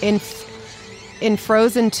in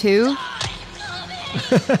Frozen 2.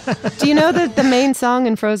 Do you know the main song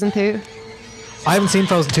in Frozen 2? I haven't seen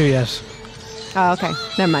Frozen 2 yet. Oh, okay.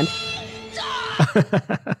 Never mind.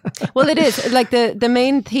 Well, it is like the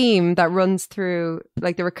main theme that runs through,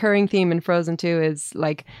 like the recurring theme in Frozen 2 is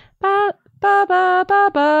like ba ba ba ba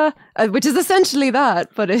ba, which is essentially that,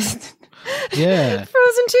 but it's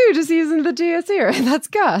Frozen 2 just using the DS here. That's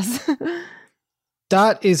gas.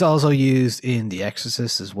 That is also used in The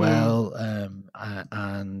Exorcist as well,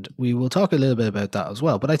 and we will talk a little bit about that as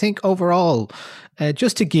well. But I think overall,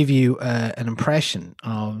 just to give you an impression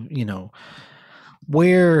of, you know,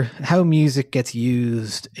 how music gets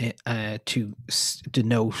used to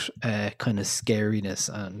denote kind of scariness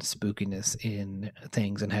and spookiness in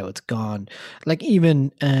things and how it's gone. Like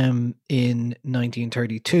even in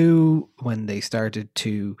 1932, when they started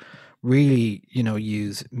to really, you know,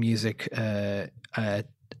 use music that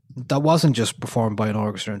wasn't just performed by an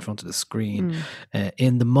orchestra in front of the screen.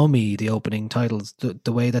 In The Mummy, the opening titles,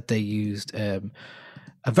 the way that they used a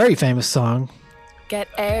very famous song. Get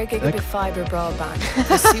Air Gigabit Fiber broadband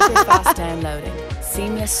for super fast downloading,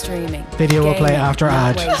 seamless streaming. Video will play after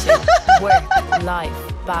ad. Work, life,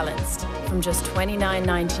 balanced. From just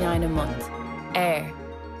 $29.99 a month. Air.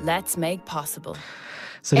 Let's make possible.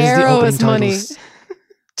 So this is the opening titles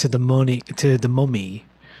to the Mummy,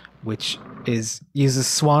 which uses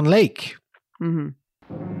Swan Lake. Mm-hmm.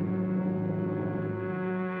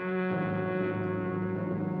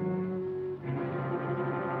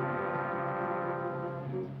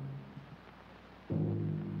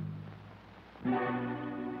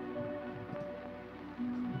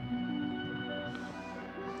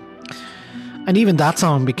 And even that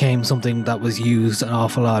song became something that was used an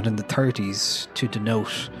awful lot in the 30s to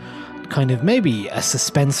denote kind of maybe a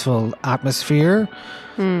suspenseful atmosphere.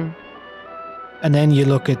 And then you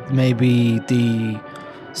look at maybe the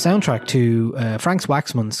soundtrack to Franz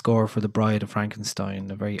Waxman's score for The Bride of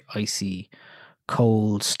Frankenstein, a very icy,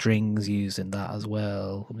 cold strings used in that as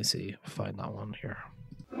well. Let me see if I find that one here.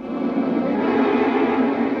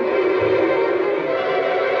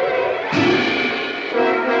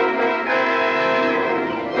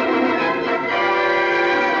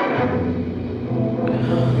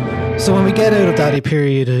 So when we get out of that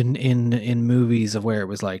period in movies of where it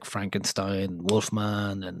was like Frankenstein,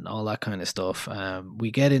 Wolfman and all that kind of stuff, we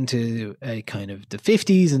get into a kind of the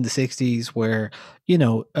 50s and the 60s where, you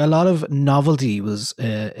know, a lot of novelty was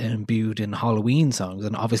imbued in Halloween songs.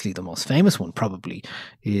 And obviously the most famous one probably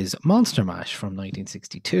is Monster Mash from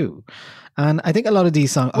 1962. And I think a lot of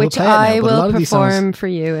these songs... Which I will perform for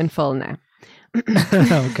you in full now.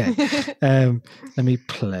 Okay. Let me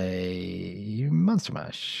play Monster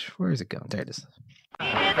Mash. Where is it going? There it is. He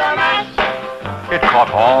did the mash. It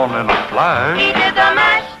caught on in a flash. He did the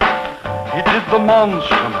mash. He did the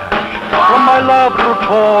monster mash. From my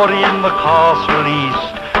laboratory in the castle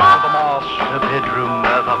east to the master bedroom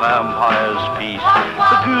where the vampires feast.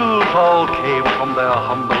 The ghouls all came from their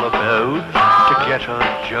humble abodes to get a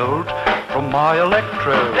jolt from my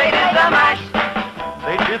electrode. They did the mash.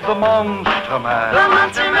 They did the monster mash. The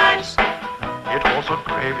monster mash. It was a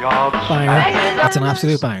graveyard banger. That's an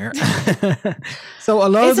absolute banger. So a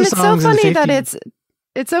lot of the songs. Isn't it so funny that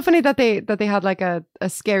it's so funny that they had like a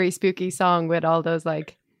scary, spooky song with all those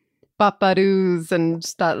like bop-ba-doos and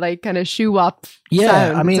that like kind of shoo-wop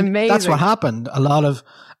sound. I mean, it's amazing. That's what happened. A lot of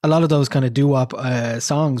those kind of doo-wop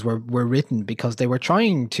songs were written because they were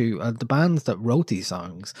trying to, the bands that wrote these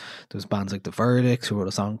songs, there was bands like The Verdicts who wrote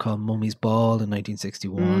a song called Mummy's Ball in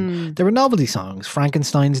 1961. There were novelty songs,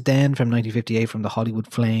 Frankenstein's Den from 1958 from the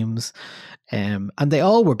Hollywood Flames. And they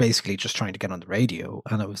all were basically just trying to get on the radio,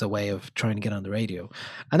 and it was a way of trying to get on the radio.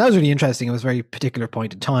 And that was really interesting. It was a very particular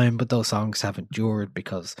point in time, but those songs have endured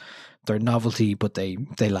because they're novelty, but they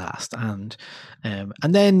last. And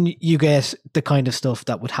then you get the kind of stuff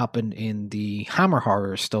that would happen in the Hammer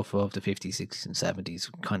horror stuff of the 50s, 60s, and 70s,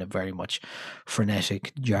 kind of very much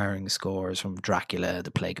frenetic, jarring scores from Dracula, The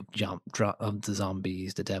Plague of the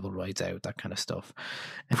Zombies, The Devil Rides Out, that kind of stuff.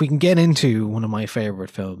 If we can get into one of my favorite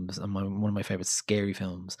films, and one of my favorite scary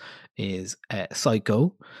films is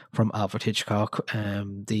Psycho from Alfred Hitchcock,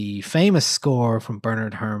 the famous score from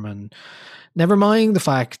Bernard Herrmann. Never mind the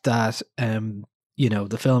fact that, you know,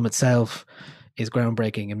 the film itself is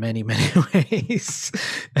groundbreaking in many, many ways.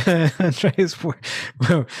 Andreas,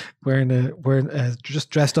 we're just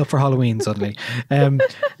dressed up for Halloween suddenly.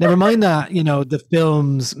 Never mind that, you know, the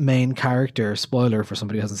film's main character, spoiler for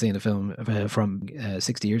somebody who hasn't seen the film from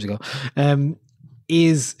 60 years ago,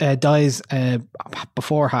 dies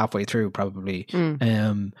before halfway through, probably.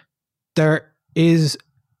 There is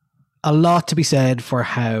a lot to be said for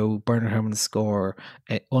how Bernard Herrmann's score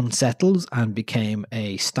unsettles and became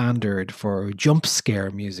a standard for jump scare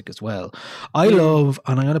music as well. I love,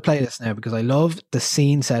 and I'm going to play this now because I love the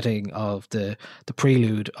scene setting of the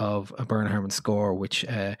prelude of a Bernard Herrmann score, which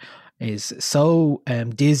is so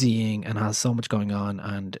dizzying and has so much going on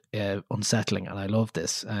and unsettling. And I love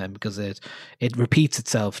this because it repeats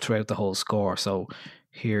itself throughout the whole score. So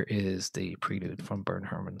here is the prelude from Bernard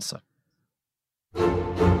Herrmann's song.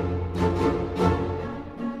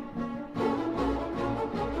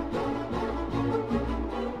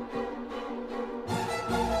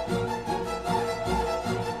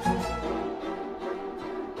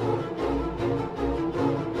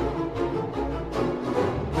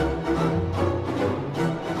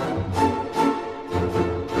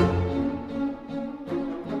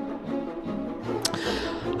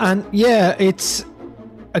 And yeah, it's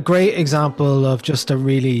a great example of just a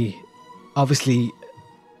really, obviously,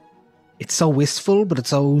 it's so wistful, but it's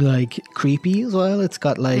so like creepy as well. It's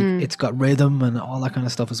got like, it's got rhythm and all that kind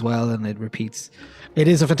of stuff as well. And it repeats. It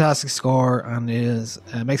is a fantastic score, and it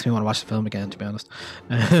makes me want to watch the film again, to be honest.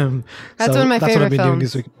 That's one of my favorite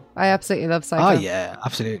films. I absolutely love Psycho. Oh yeah,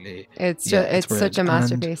 absolutely. It's such a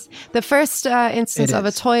masterpiece. The first instance of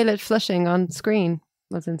a toilet flushing on screen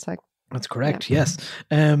was in Psycho. That's correct. Yeah.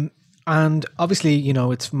 Yes. And obviously, you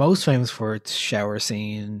know, it's most famous for its shower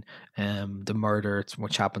scene, the murder,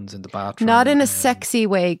 which happens in the bathroom. Not in a sexy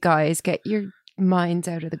way, guys. Get your minds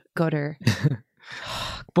out of the gutter.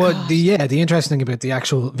 But the interesting thing about the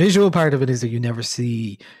actual visual part of it is that you never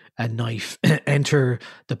see a knife enter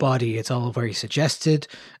the body. It's all very suggested,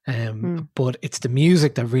 but it's the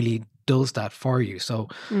music that really does that for you. So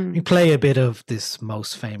we play a bit of this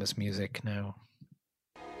most famous music now.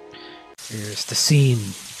 Here's the scene.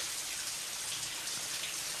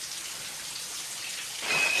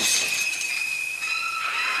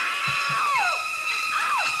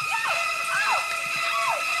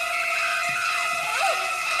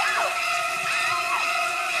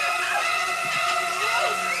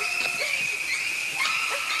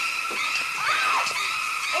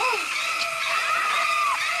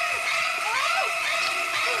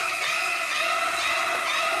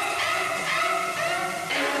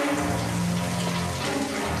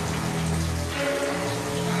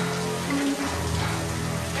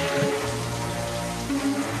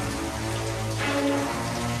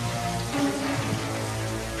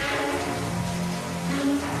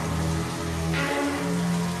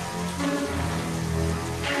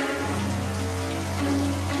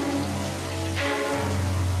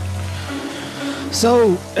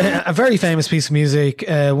 So, a very famous piece of music,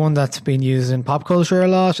 one that's been used in pop culture a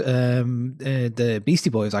lot. The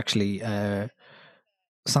Beastie Boys actually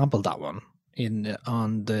sampled that one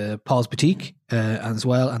on the Paul's Boutique as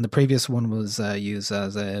well, and the previous one was used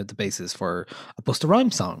as the basis for a Busta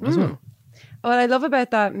Rhymes song as well. What I love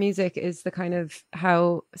about that music is the kind of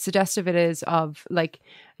how suggestive it is of, like,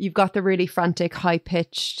 you've got the really frantic,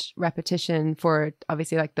 high-pitched repetition for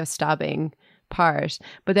obviously like the stabbing part,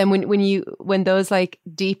 but then when those like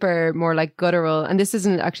deeper, more like guttural, and this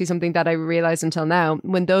isn't actually something that I realized until now,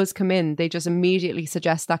 when those come in, they just immediately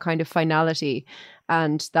suggest that kind of finality,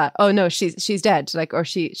 and that, oh no, she's dead, like, or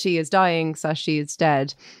she is dying, so she is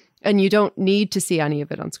dead. And you don't need to see any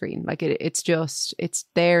of it on screen. Like it's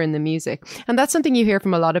there in the music. And that's something you hear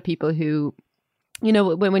from a lot of people who, you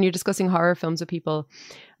know, when you're discussing horror films with people,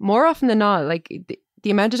 more often than not, like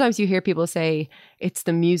the amount of times you hear people say it's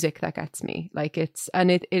the music that gets me, like it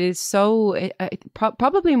is so,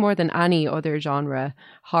 probably more than any other genre,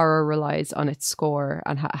 horror relies on its score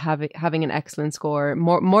and having an excellent score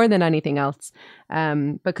more than anything else.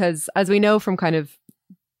 Because as we know from kind of,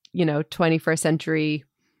 you know, 21st century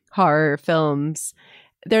horror films,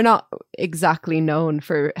 they're not exactly known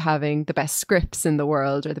for having the best scripts in the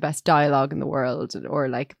world or the best dialogue in the world or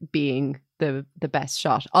like being the best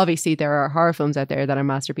shot. Obviously there are horror films out there that are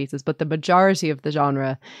masterpieces, but the majority of the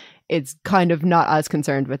genre is kind of not as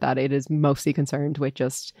concerned with that. It is mostly concerned with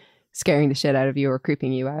just scaring the shit out of you or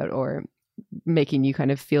creeping you out or making you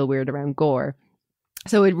kind of feel weird around gore.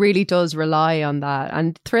 So it really does rely on that,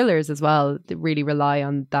 and thrillers as well, they really rely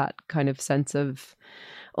on that kind of sense of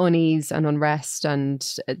unease and unrest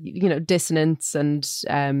and, you know, dissonance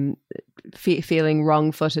and feeling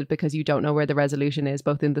wrong-footed because you don't know where the resolution is,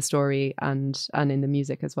 both in the story and in the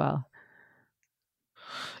music as well.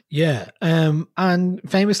 Yeah, and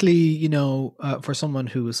famously, you know, for someone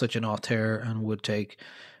who was such an auteur and would take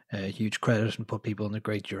huge credit and put people under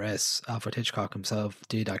great duress, Alfred Hitchcock himself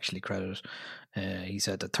did actually credit. He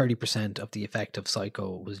said that 30% of the effect of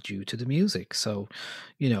Psycho was due to the music. So,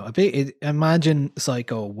 you know, imagine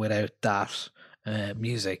Psycho without that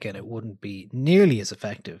music, and it wouldn't be nearly as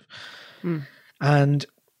effective. And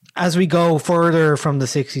as we go further from the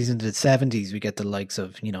 60s into the 70s, we get the likes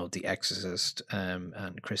of, The Exorcist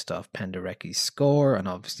and Christoph Penderecki's score, and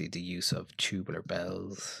obviously the use of tubular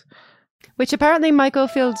bells. Which apparently Mike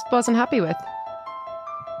Oldfield wasn't happy with.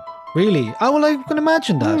 Really? Oh, well, I can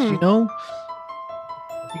imagine that, You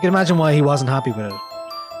can imagine why he wasn't happy with it.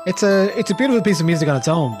 It's a beautiful piece of music on its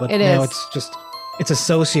own, but its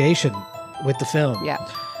association with the film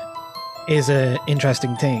is an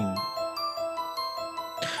interesting thing.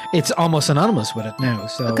 It's almost synonymous with it now.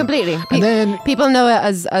 So completely. And then people know it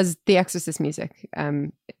as The Exorcist music.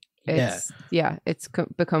 It's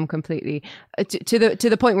become completely to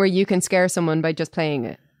the point where you can scare someone by just playing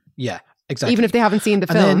it. Yeah, exactly. Even if they haven't seen the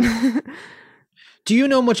film. Then, do you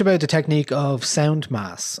know much about the technique of sound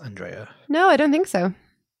mass, Andrea? No, I don't think so.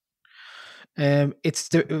 It's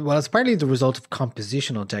apparently the result of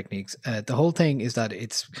compositional techniques. The whole thing is that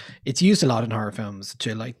it's used a lot in horror films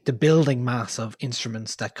to like the building mass of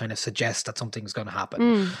instruments that kind of suggest that something's going to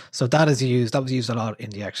happen. So that was used a lot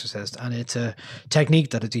in The Exorcist, and it's a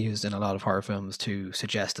technique that is used in a lot of horror films to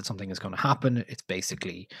suggest that something is going to happen. It's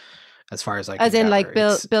basically, as far as I can as in gather,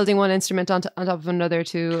 like building one instrument on top of another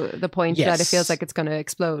to the point that it feels like it's going to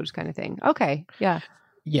explode, kind of thing. Okay, yeah.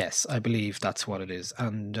 Yes, I believe that's what it is.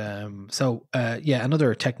 And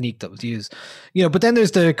another technique that was used, but then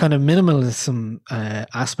there's the kind of minimalism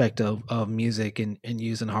aspect of music in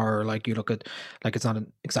use in horror. Like you look at, like it's not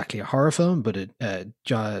exactly a horror film, but the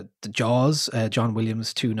Jaws, John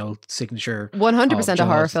Williams' 2-note signature. 100% a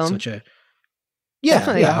horror film.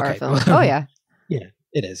 Definitely a horror film. Oh yeah. Yeah,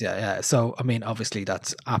 it is. Yeah. So, I mean, obviously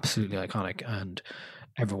that's absolutely iconic, and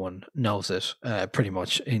everyone knows it pretty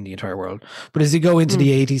much in the entire world. But as you go into the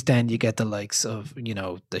 80s, then you get the likes of,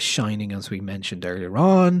 The Shining, as we mentioned earlier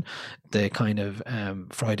on, the kind of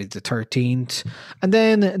Friday the 13th. And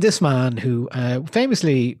then this man who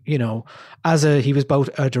famously, he was both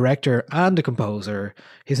a director and a composer.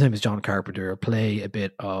 His name is John Carpenter, play a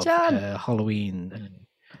bit of Halloween,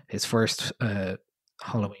 his first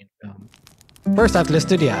Halloween film. First, I have to listen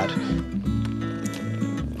to the ad.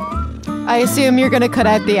 I assume you're going to cut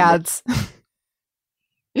out the ads.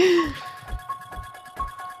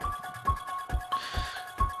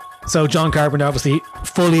 So John Carpenter, obviously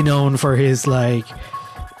fully known for his like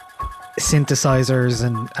synthesizers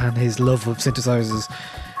and his love of synthesizers,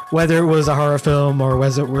 whether it was a horror film or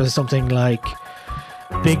whether it was something like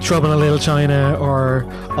Big Trouble in Little China or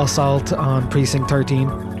Assault on Precinct 13.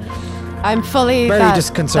 I'm fully very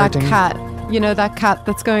disconcerting. That cat. That cat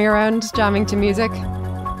that's going around jamming to music.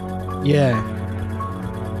 Yeah.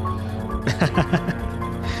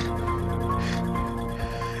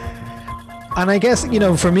 And I guess,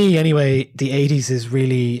 for me anyway, the 80s is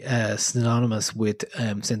really synonymous with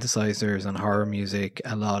synthesizers and horror music.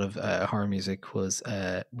 A lot of horror music was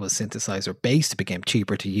synthesizer based. It became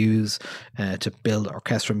cheaper to use to build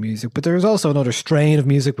orchestral music. But there was also another strain of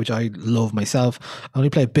music, which I love myself. I only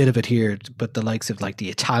play a bit of it here, but the likes of like the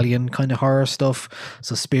Italian kind of horror stuff.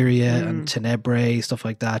 Suspiria and Tenebrae, stuff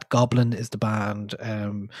like that. Goblin is the band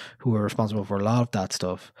who are responsible for a lot of that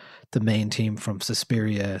stuff. The main team from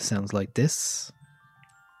Suspiria sounds like this.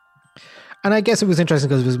 And I guess it was interesting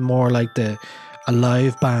because it was more like a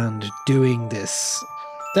live band doing this.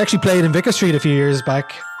 They actually played in Vicar Street a few years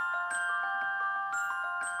back.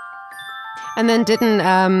 And then didn't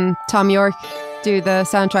Tom York do the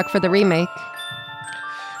soundtrack for the remake?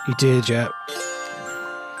 He did, yeah.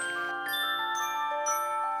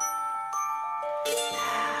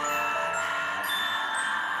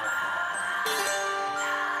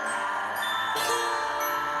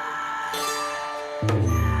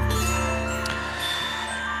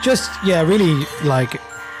 Just really like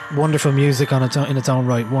wonderful music on in its own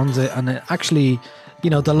right. And it actually,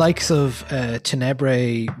 the likes of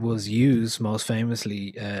Tenebrae was used most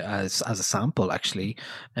famously as a sample actually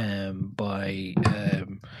by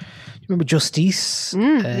remember Justice?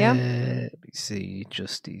 Yeah. Let me see,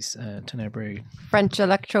 Justice, Tenebrae, French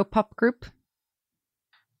electro pop group.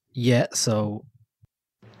 Yeah, so.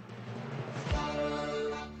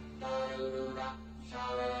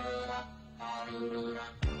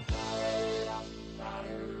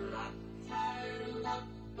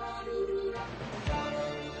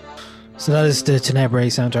 So that is the Tenebrae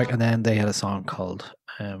soundtrack, and then they had a song called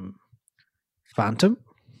Phantom.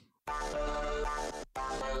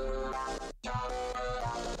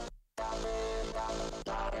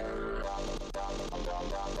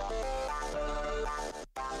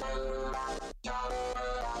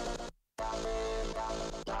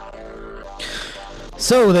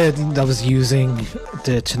 So that was using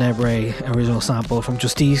the Tenebrae original sample from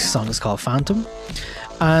Justice. The song is called Phantom.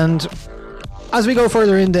 And as we go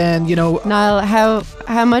further in, then, you know, Niall,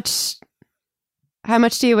 how much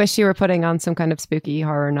do you wish you were putting on some kind of spooky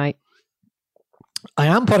horror night? I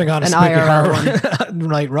am putting on a spooky horror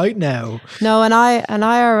night right now. No, an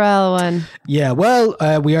IRL one. Yeah, well,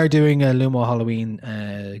 we are doing a Lumo Halloween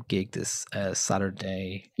gig this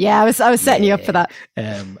Saturday. Yeah, I was setting you up for that.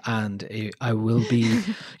 And I will be,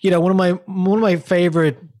 you know, one of my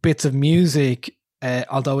favorite bits of music.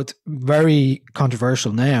 Although it's very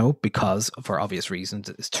controversial now because, for obvious reasons,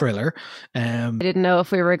 it's Thriller. I didn't know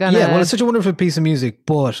if we were gonna. Yeah, well, it's such a wonderful piece of music,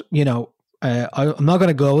 but you know, I'm not going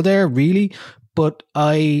to go there really. But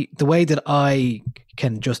the way that I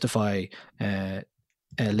can justify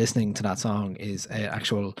listening to that song is an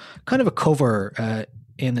actual kind of a cover.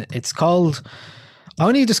 It's called. I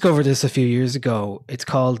only discovered this a few years ago. It's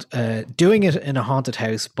called "Doing It in a Haunted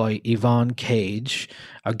House" by Yvonne Gage,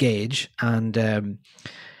 and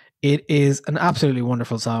it is an absolutely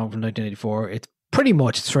wonderful song from 1984. It's pretty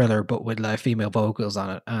much Thriller, but with like female vocals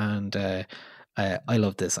on it, and I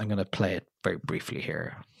love this. I'm going to play it very briefly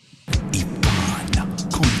here. Yvonne,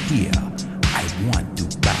 come here. I want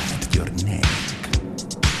to bite your neck.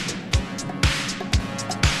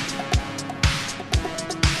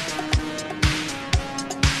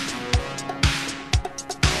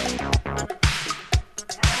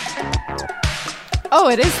 Oh,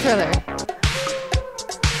 it is Thriller.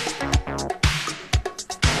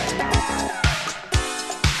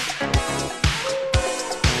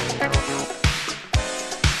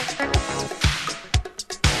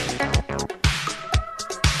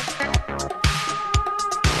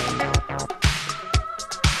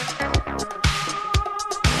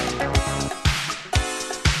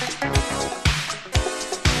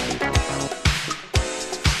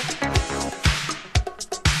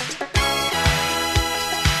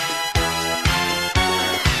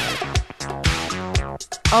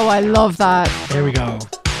 Oh, I love that. There we go.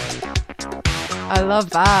 I love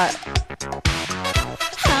that.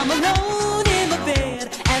 I'm alone in the bed,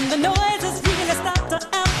 and the noise is really stopped to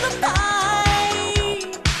amplify.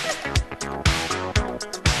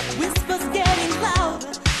 Whispers getting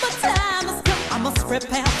louder, but time has come. I must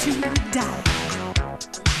prepare to die.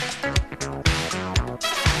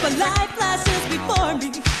 But life flashes before me.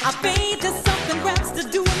 I faint as something grabs to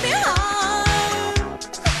do me harm.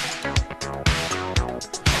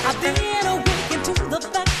 I've been awakened to the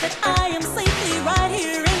fact that I am safely right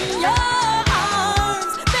here in your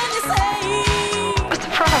arms. Then you say, what's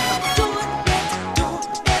the problem? Do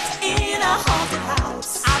it in a haunted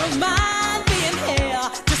house. I don't mind being here,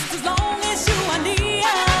 just as long as you are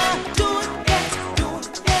near. Do it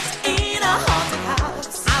in a haunted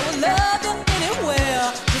house. I will love you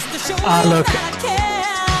anywhere, just to show you Look, that I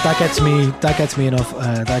care. That gets me enough.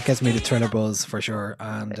 That gets me the Thriller buzz for sure.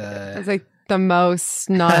 And it's like the most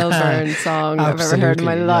Niall Byrne song I've ever heard in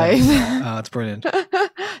my life. Yeah. Oh, it's brilliant.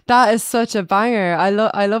 That is such a banger. I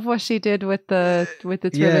love what she did with the Thriller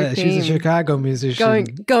theme. She's a Chicago musician.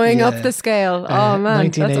 Going up the scale. Oh man,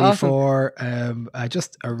 1984. That's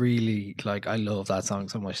awesome. I really I love that song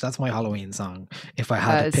so much. That's my Halloween song. If I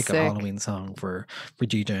had to pick a Halloween song for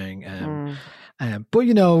DJing. But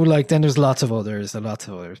you know, then there's lots of others,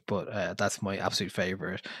 but that's my absolute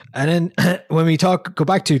favorite. And then when we go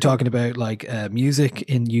back to talking about music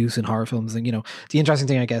in use in horror films, and you know, the interesting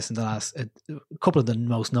thing, I guess, in the last couple of the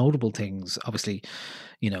most notable things, obviously,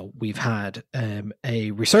 you know, we've had a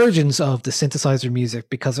resurgence of the synthesizer music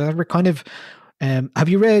because we're kind of. Have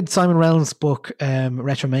you read Simon Reynolds' book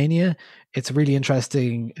Retromania? It's really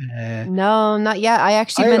interesting. No, not yet. I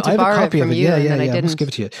actually meant to borrow it from you, and then I didn't. I must give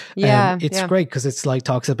it to you. It's great because it's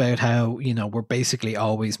talks about how, you know, we're basically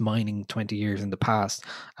always mining 20 years in the past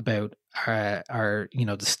about our you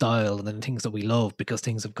know, the style and the things that we love, because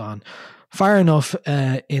things have gone far enough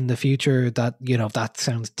in the future that, you know, that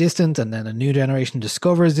sounds distant, and then a new generation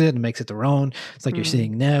discovers it and makes it their own. It's like you're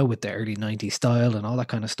seeing now with the early 90s style and all that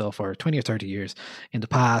kind of stuff, or 20 or 30 years in the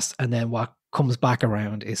past, and then what comes back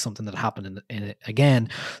around is something that happened in it again.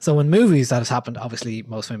 So in movies, that has happened obviously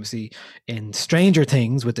most famously in Stranger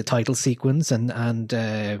Things with the title sequence and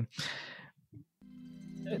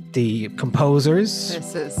the composers.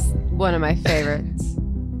 This is one of my favorites.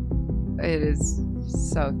 It is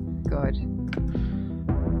so good.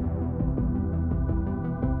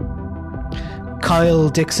 Kyle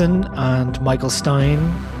Dixon and Michael Stein,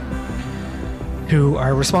 who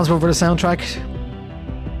are responsible for the soundtrack.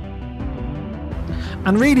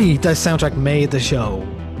 And really, the soundtrack made the show.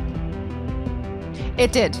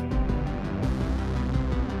 It did.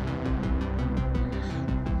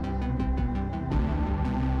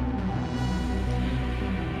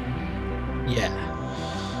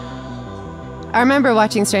 I remember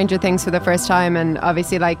watching Stranger Things for the first time, and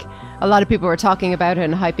obviously, like, a lot of people were talking about it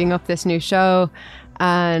and hyping up this new show,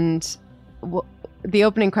 and the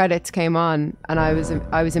opening credits came on, and I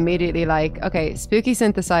was immediately like, okay, spooky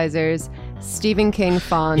synthesizers, Stephen King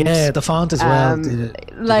font, yeah, the font as well,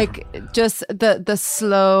 like just the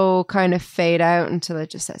slow kind of fade out until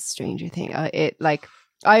it just says Stranger Things.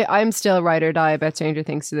 I'm still ride or die about Stranger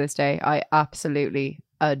Things to this day. I absolutely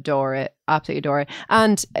adore it.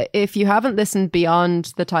 And if you haven't listened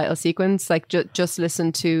beyond the title sequence, like just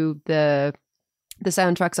listen to the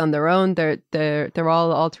soundtracks on their own. They're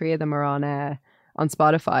all three of them are on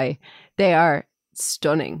Spotify. They are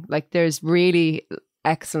stunning. Like, there's really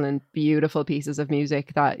excellent, beautiful pieces of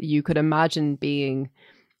music that you could imagine being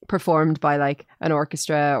performed by like an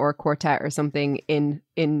orchestra or a quartet or something in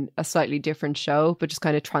a slightly different show, but just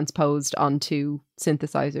kind of transposed onto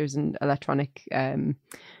synthesizers and electronic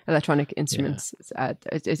instruments. Yeah.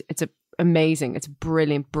 It's amazing. It's a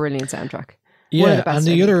brilliant soundtrack. Yeah, and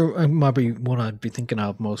the other maybe one I'd be thinking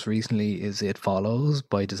of most recently is It Follows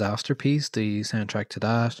by Disaster Piece, the soundtrack to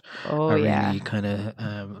that. Oh, yeah. Really kind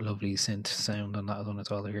of lovely synth sound on that one as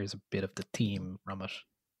well. Here's a bit of the theme from it.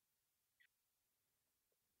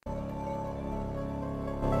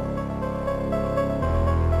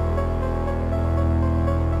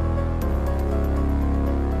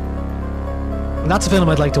 And that's a film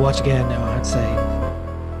I'd like to watch again now, I'd say.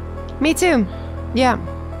 Me too. Yeah.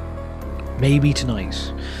 Maybe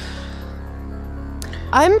tonight.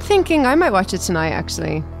 I'm thinking I might watch it tonight,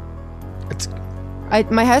 actually.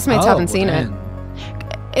 My housemates haven't seen it.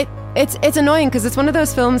 It's annoying because it's one of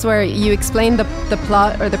those films where you explain the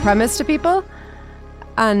plot or the premise to people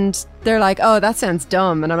and they're like, oh, that sounds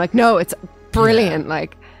dumb. And I'm like, no, it's brilliant. Yeah.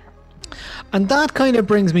 And that kind of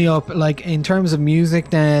brings me up, like, in terms of music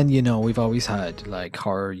then, you know, we've always had, like,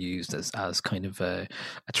 horror used as kind of a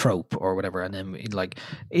trope or whatever. And then, like,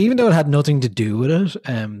 even though it had nothing to do with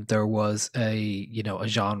it, there was a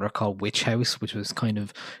genre called Witch House, which was kind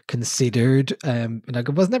of considered, like,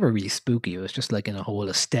 it was never really spooky. It was just, like, in a whole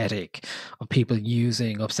aesthetic of people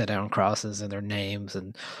using upside down crosses in their names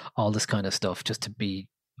and all this kind of stuff just to be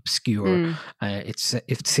obscure. It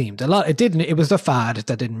seemed a lot. It was a fad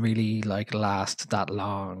that didn't really like last that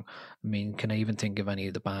long. I mean, can I even think of any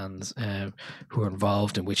of the bands who were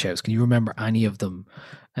involved in Witch House? Can you remember any of them?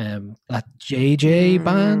 That JJ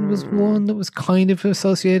band was one that was kind of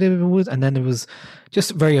associated with, and then there was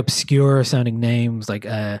just very obscure sounding names like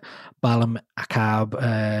Balam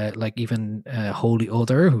Akab, like even Holy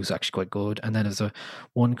Other, who's actually quite good, and then there's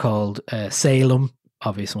one called Salem,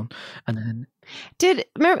 obvious one, and then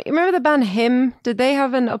remember the band Hymn? Did they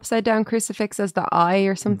have an upside down crucifix as the eye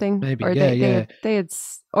or something? Maybe, or yeah. They had,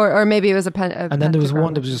 or maybe it was a pen. And then there was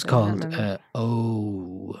one that was just called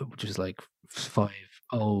O, which is like 5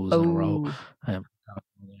 O's in a row. Are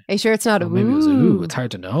you sure it's not a maybe it was a ooh? It's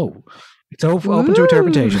hard to know. It's open to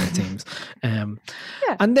interpretation, it seems.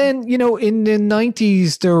 And then, you know, in the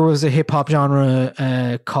 90s, there was a hip hop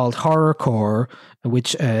genre called horrorcore,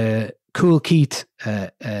 which Kool Keith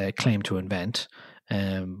claimed to invent,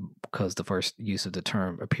 because the first use of the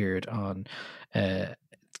term appeared on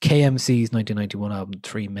KMC's 1991 album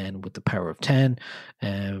Three Men with the Power of 10.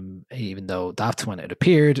 Even though that's when it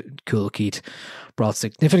appeared, Kool Keith brought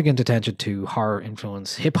significant attention to horror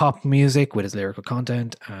influenced hip hop music with his lyrical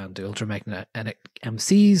content and the Ultramagnetic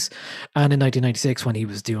MCs. And in 1996, when he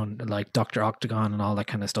was doing like Dr. Octagon and all that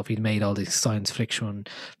kind of stuff, he'd made all this science fiction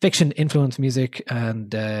influenced music,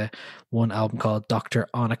 and one album called Dr.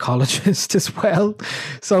 Onecologist as well.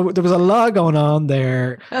 So there was a lot going on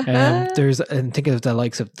there. And think of the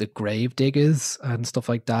likes of the Grave Diggers and stuff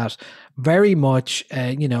like that. Very much,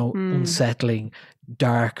 unsettling,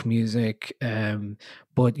 dark music.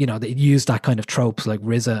 But, you know, they used that kind of tropes, like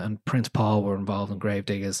RZA and Prince Paul were involved in Grave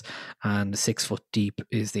Diggers, and 6 Foot Deep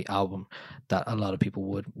is the album that a lot of people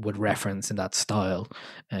would reference in that style.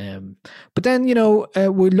 But then, you know,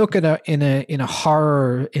 we look at in a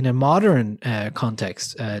horror, in a modern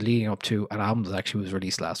context, leading up to an album that actually was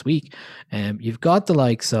released last week. You've got the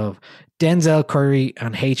likes of Denzel Curry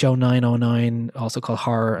and HO909, also called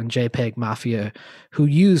Horror, and JPEG Mafia, who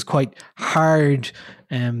use quite hard,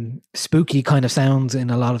 spooky kind of sounds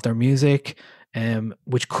in a lot of their music,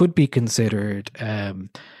 which could be considered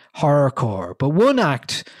horrorcore. But one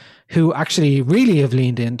act who actually really have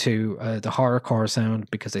leaned into the horrorcore sound,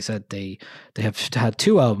 because they said they have had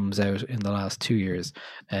 2 albums out in the last 2 years,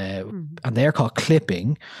 and they're called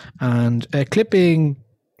Clipping. And Clipping...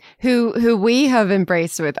 who we have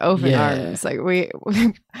embraced with open Yeah. arms. Like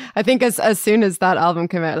I think as soon as that album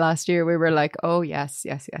came out last year, we were like, oh yes,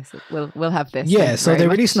 we'll have this. Yeah, Thank so you they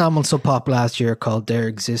very released much. an album on Sub Pop last year called There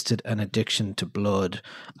Existed an Addiction to Blood,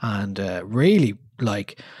 and really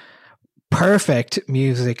like perfect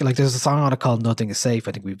music. Like there's a song on it called Nothing Is Safe.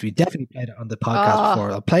 I think we definitely played it on the podcast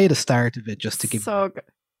before. I'll play the start of it just to give So good.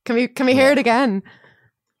 Can we hear it again?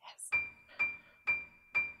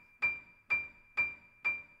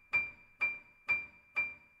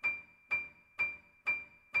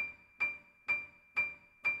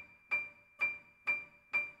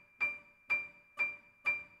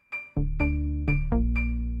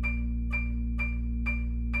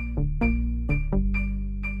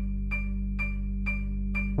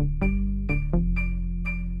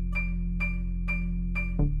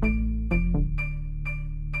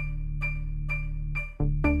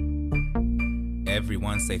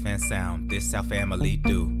 Everyone safe and sound, this our family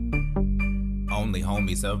do. Only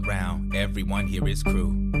homies around, everyone here is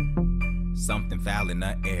crew. Something foul in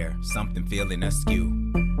the air, something feeling askew.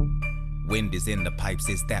 Wind is in the pipes,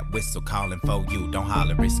 it's that whistle calling for you. Don't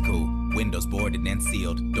holler, it's cool. Windows boarded and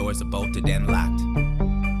sealed, doors are bolted and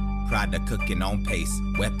locked. Product cooking on pace,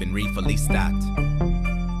 weaponry fully stocked.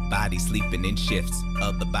 Bodies sleeping in shifts,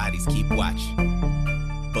 other bodies keep watch.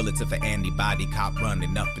 Bullets of an antibody cop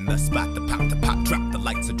running up in the spot. The pop, drop, the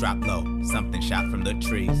lights are drop low. Something shot from the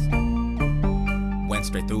trees. Went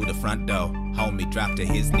straight through the front door, homie dropped to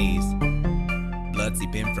his knees. Blood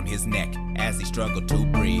seeping from his neck as he struggled to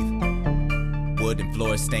breathe. Wooden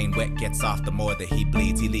floors stained wet, gets off the more that he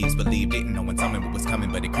bleeds. He leaves, believe, didn't know when something was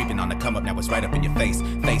coming, but it creeping on the come up, now it's right up in your face.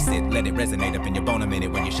 Face it, let it resonate up in your bone a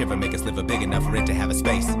minute. When you shiver, make a sliver big enough for it to have a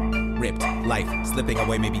space. Ripped, life, slipping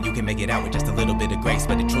away, maybe you can make it out with just a little bit of grace.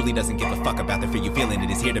 But it truly doesn't give a fuck about the fear you feeling. It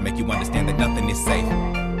is here to make you understand that nothing is safe.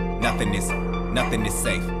 Nothing is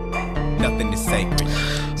safe. Nothing is sacred.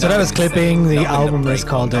 So that was Clipping. The album is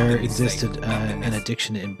called There Existed an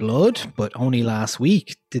Addiction in Blood, but only last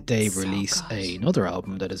week did they release another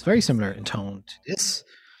album that is very similar in tone to this.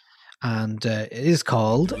 And it is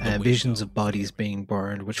called Visions of Bodies Being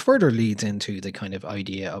Burned, which further leads into the kind of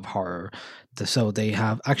idea of horror. So they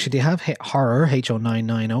have horror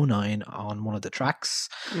HO9909 on one of the tracks,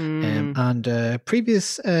 and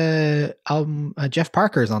previous album Jeff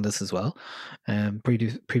Parker is on this as well.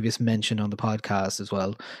 Previous mention on the podcast as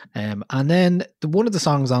well. And then one of the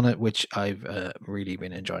songs on it, which I've really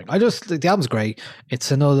been enjoying. The album's great.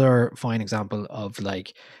 It's another fine example of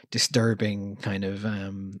like disturbing kind of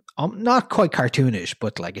not quite cartoonish,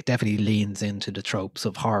 but like it definitely leans into the tropes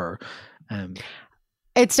of horror.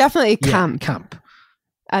 It's definitely camp. Camp.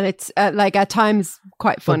 And it's like at times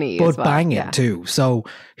quite funny but as well. banging too. So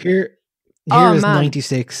here Oh, is man.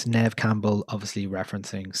 96 Nev Campbell, obviously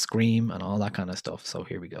referencing Scream and all that kind of stuff. So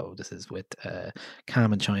here we go. This is with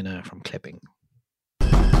Cam and China from Clipping.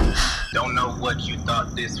 Don't know what you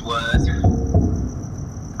thought this was,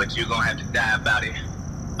 but you're gonna have to die about it.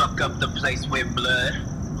 Fuck up the place with blood.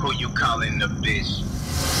 Who you calling a bitch?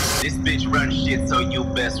 This bitch run shit, so you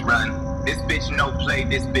best run. This bitch no play,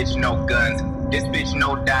 this bitch no guns. This bitch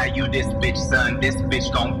no die, you this bitch son. This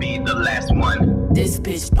bitch gon' be the last one. This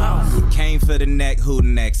bitch boss. Came for the neck, who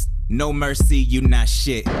next? No mercy, you not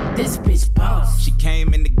shit. This bitch boss. She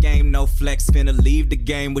came in the game, no flex, finna leave the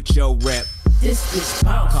game with your rep. This bitch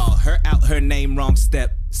boss. Call her out, her name wrong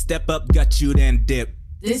step. Step up, got you then dip.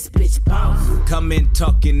 This bitch boss. Come in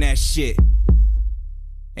talking that shit,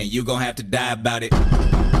 and you gon' have to die about it.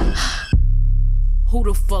 Who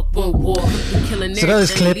the fuck want war? So that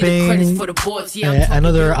was Clipping.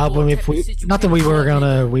 Another album. Not that we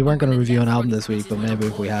weren't gonna review an album this week, but maybe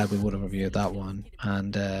if we had, we would have reviewed that one.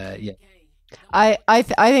 And yeah, I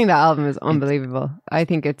think that album is unbelievable. I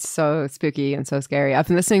think it's so spooky and so scary. I've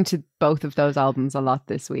been listening to both of those albums a lot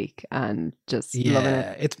this week and just loving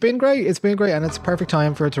it. It's been great. It's been great, and it's a perfect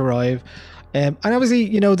time for it to arrive. And obviously,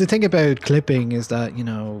 the thing about Clipping is that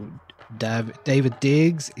David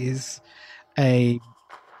Diggs is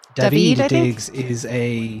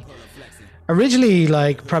originally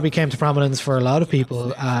like probably came to prominence for a lot of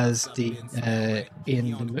people as the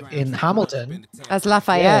in Hamilton as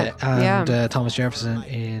Lafayette, Thomas Jefferson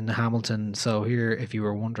in Hamilton. So here, if you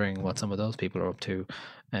were wondering what some of those people are up to,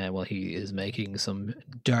 well, he is making some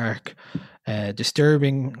dark,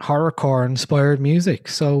 disturbing horrorcore inspired music.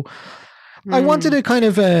 So I wanted to kind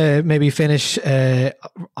of maybe finish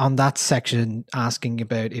on that section asking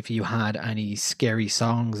about if you had any scary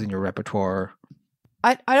songs in your repertoire.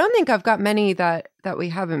 I don't think I've got many that we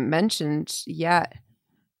haven't mentioned yet.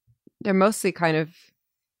 They're mostly kind of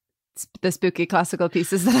the spooky classical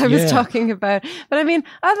pieces that I was talking about. But I mean,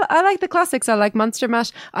 I like the classics. I like Monster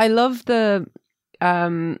Mash. I love the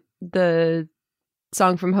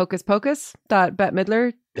song from Hocus Pocus that Bette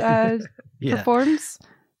Midler performs.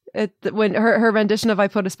 When her rendition of "I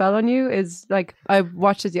Put a Spell on You" is like, I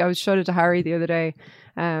watched it. I showed it to Harry the other day,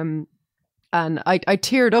 and I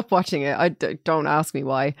teared up watching it. Don't ask me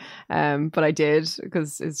why, but I did,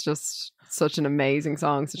 because it's just such an amazing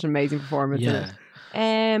song, such an amazing performance. In it.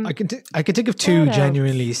 I can think of two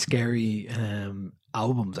genuinely scary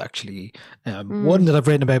albums, actually. One that I've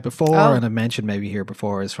written about before and I mentioned maybe here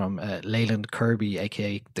before is from Leyland Kirby,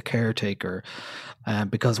 aka The Caretaker,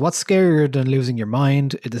 because what's scarier than losing your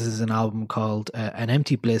mind? This is an album called An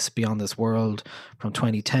Empty Bliss Beyond This World from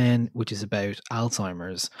 2010, which is about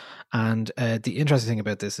Alzheimer's. And the interesting thing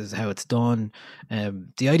about this is how it's done.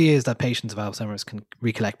 The idea is that patients of Alzheimer's can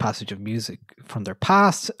recollect passage of music from their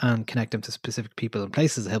past and connect them to specific people and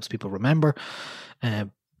places. It helps people remember.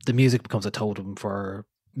 The music becomes a totem for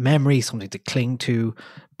memory, something to cling to.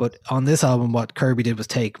 But on this album, what Kirby did was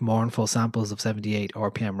take mournful samples of 78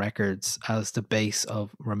 RPM records as the base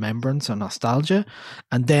of remembrance or nostalgia.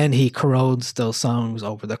 And then he corrodes those songs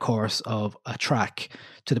over the course of a track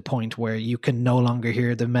to the point where you can no longer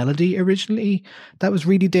hear the melody originally that was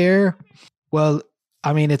really there. Well,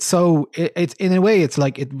 I mean, it's in a way, it's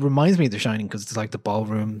like, it reminds me of The Shining, because it's like the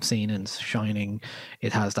ballroom scene in Shining.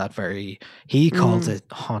 It has that he calls it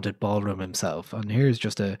haunted ballroom himself. And here's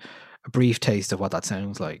just a brief taste of what that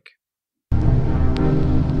sounds like.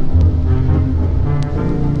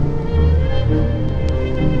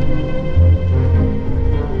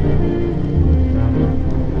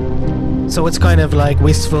 So it's kind of like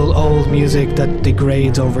wistful old music that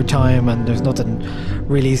degrades over time, and there's nothing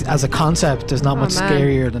really, as a concept, there's not much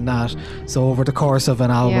scarier than that. So over the course of an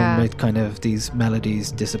album, it kind of, these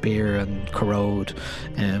melodies disappear and corrode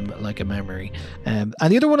like a memory. And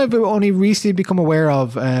the other one I've only recently become aware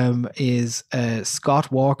of is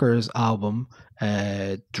Scott Walker's album,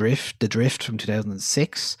 The Drift from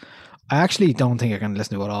 2006. I actually don't think I can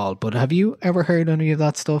listen to it all, but have you ever heard any of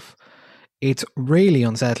that stuff? It's really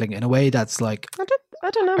unsettling in a way that's like, I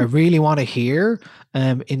don't know. I really want to hear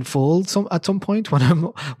in full at some point when I'm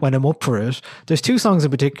up for it. There's two songs in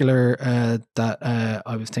particular that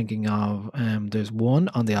I was thinking of. There's one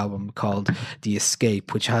on the album called "The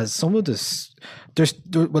Escape," which has some of this. There's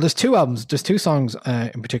two albums. There's two songs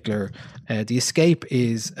in particular. "The Escape"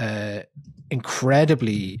 is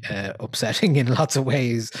incredibly upsetting in lots of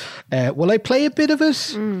ways. Will I play a bit of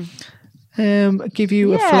it? Give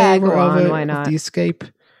you a flavor of it, why not? Of The Escape.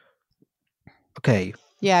 Okay.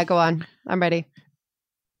 Yeah, go on. I'm ready.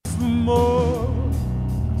 Mars,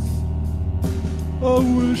 I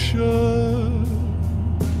wish I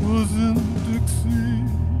was in Dixie.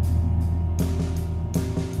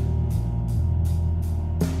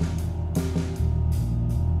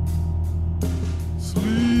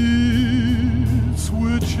 Sleep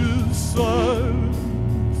switches silence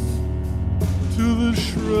to the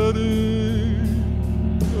shredding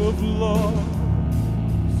of life.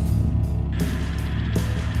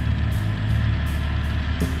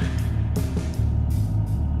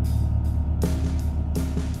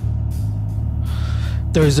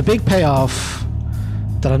 There's a big payoff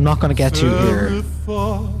that I'm not going to get to here.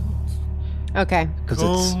 Okay. Because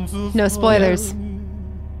it's no spoilers.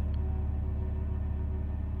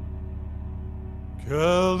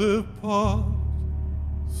 Calipart,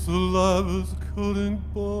 saliva's cutting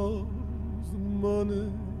balls and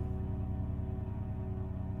money.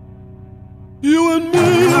 You and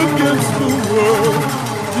me against the world.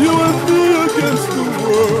 You and me against the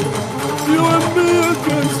world. You and me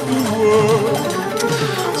against the world.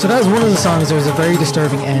 So that was one of the songs. There's a very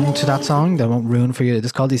disturbing end to that song that I won't ruin for you.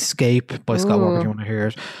 It's called "Escape" by Scott Walker. Do you want to hear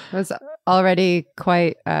it? It was already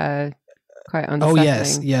quite unsettling. Oh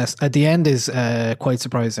yes. At the end is quite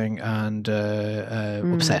surprising and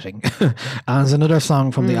upsetting. And there's another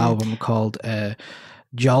song from the album called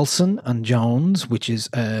 "Jolson and Jones," which is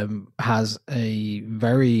has a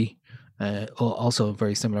very also a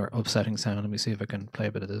very similar upsetting sound. Let me see if I can play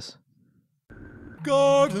a bit of this.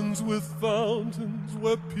 Gardens with fountains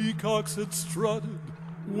where peacocks had strutted,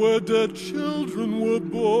 where dead children were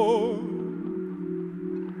born.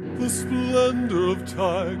 The splendor of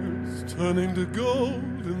tigers turning to gold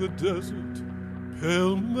in the desert,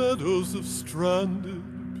 pale meadows of stranded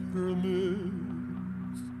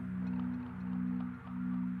pyramids.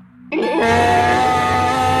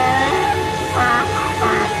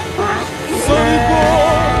 Sunny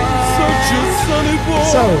boy, such a sunny boy.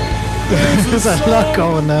 So There's a lot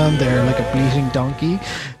going on there, like a bleating donkey.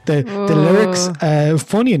 The lyrics,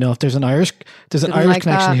 funny enough, there's an Irish like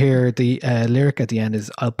connection that. here. The lyric at the end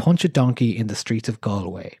is, "I'll punch a donkey in the streets of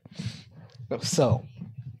Galway." So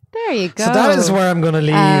There you go. So that is where I'm going to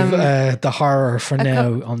leave the horror for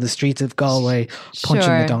now, on the streets of Galway, punching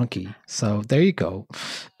Sure. a donkey. So there you go.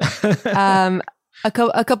 A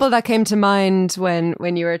couple that came to mind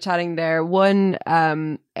when you were chatting there. One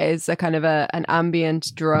is a kind of an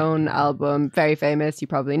ambient drone album, very famous. You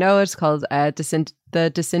probably know it. It's called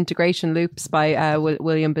The Disintegration Loops by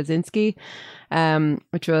William Basinski,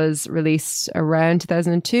 which was released around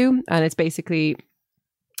 2002, and it's basically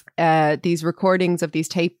these recordings of these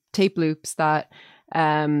tape loops that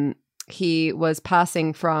he was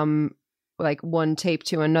passing from like one tape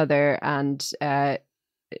to another, and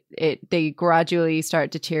they gradually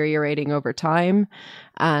start deteriorating over time,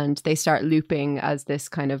 and they start looping as this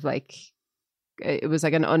kind of like, it was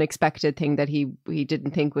like an unexpected thing that he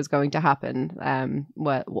didn't think was going to happen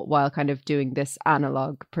while kind of doing this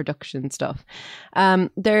analog production stuff.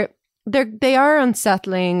 They are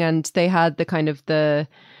unsettling, and they had the kind of the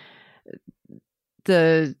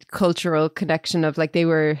cultural connection of like they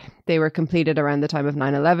were completed around the time of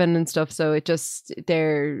 9/11 and stuff, so it just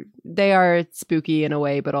they are spooky in a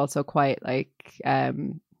way, but also quite like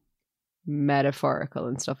metaphorical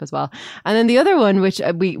and stuff as well. And then the other one, which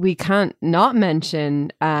we can't not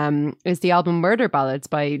mention, is the album Murder Ballads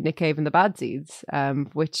by Nick Cave and the Bad Seeds,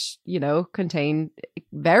 which, you know, contain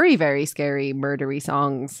very, very scary murdery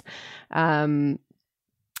songs,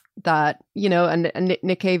 that, you know, and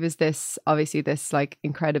Nick Cave is this like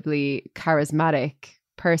incredibly charismatic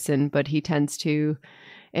person, but he tends to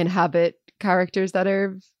inhabit characters that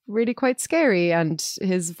are really quite scary, and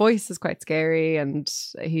his voice is quite scary, and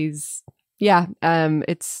he's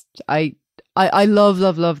it's I love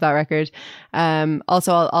that record.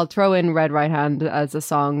 Also I'll throw in Red Right Hand as a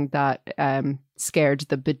song that scared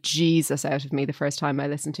the bejesus out of me the first time I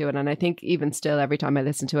listened to it, and I think even still every time I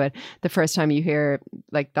listen to it, the first time you hear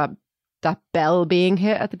like that bell being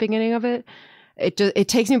hit at the beginning of it, it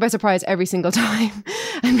takes me by surprise every single time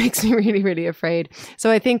and makes me really, really afraid. So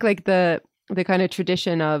I think like the kind of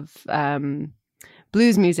tradition of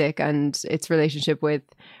blues music and its relationship with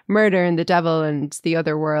murder and the devil and the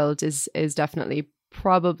other world is definitely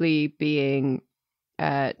probably being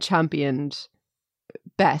championed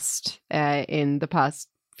best in the past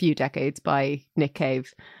few decades by Nick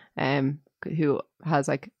Cave, who has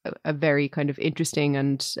like a very kind of interesting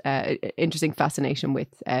fascination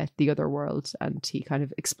with the other world, and he kind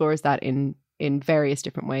of explores that in various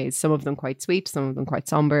different ways, some of them quite sweet, some of them quite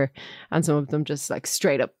somber, and some of them just like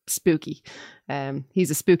straight up spooky.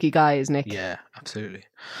 He's a spooky guy, is Nick. Yeah, absolutely.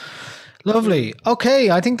 Lovely.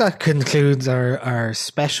 Okay, I think that concludes our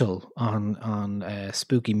special on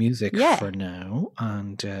spooky music for now,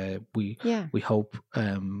 and we hope,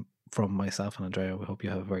 from myself and Andrea, we hope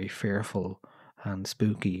you have a very fearful and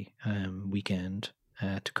spooky weekend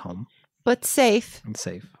to come, but safe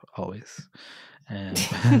always.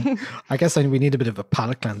 I guess we need a bit of a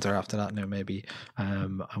palate cleanser after that now, maybe. I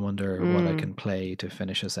wonder what I can play to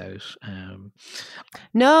finish us out.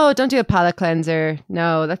 No, don't do a palate cleanser.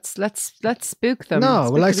 No, let's spook them. No,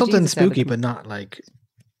 Spook well, like the something Jesus out of spooky, them. but not like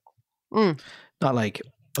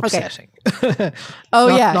upsetting. Oh,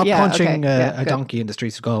 not yeah, punching okay, yeah, a good. donkey in the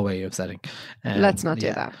streets of Galway upsetting. Let's not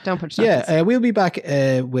do that. Don't punch donkeys. Yeah, we'll be back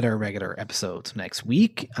with our regular episodes next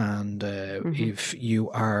week, and if you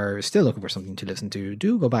are still looking for something to listen to,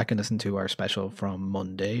 do go back and listen to our special from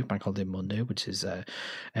Monday, Bank Holiday Monday, which is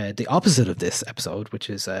the opposite of this episode, which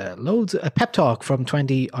is a pep talk from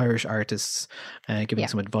 20 Irish artists giving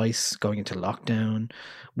some advice going into lockdown.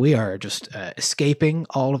 We are just escaping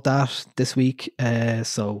all of that this week,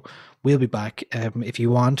 so we'll be back. If you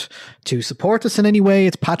want to support us in any way,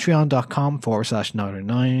 it's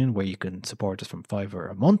patreon.com/909, where you can support us from €5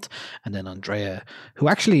 a month. And then Andrea, who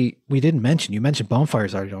actually we didn't mention, you mentioned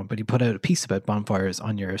bonfires earlier on, but you put out a piece about bonfires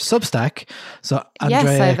on your Substack. So Yes,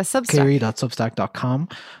 I have a Substack. andreacleary.substack.com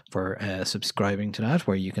for subscribing to that,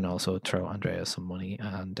 where you can also throw Andrea some money.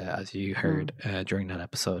 And as you heard during that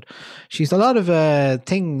episode, she's a lot of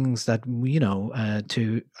things that, you know,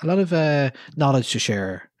 to a lot of knowledge to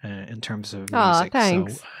share in terms of music. Oh,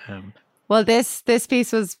 thanks. So, Well, this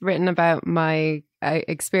piece was written about my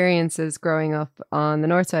experiences growing up on the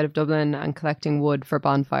north side of Dublin and collecting wood for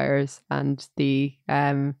bonfires, and the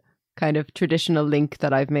kind of traditional link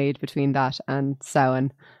that I've made between that and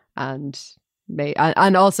Samhain, and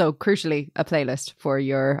also crucially a playlist for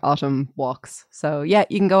your autumn walks. So yeah,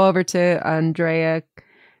 you can go over to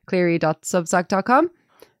andreacleary.substack.com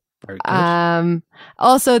Very good.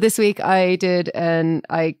 Also this week I guest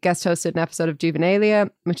hosted an episode of Juvenalia,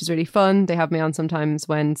 which is really fun. They have me on sometimes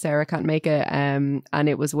when Sarah can't make it. And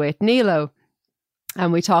it was with Nilo.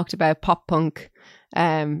 And we talked about pop punk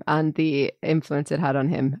and the influence it had on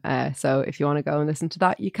him. So if you want to go and listen to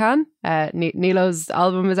that, you can. Nilo's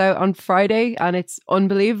album is out on Friday and it's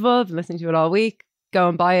unbelievable. I've been listening to it all week. Go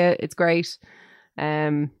and buy it. It's great.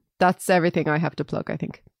 That's everything I have to plug, I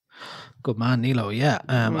think. Good man, Nilo. Yeah,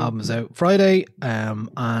 album's out Friday,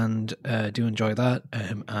 and do enjoy that.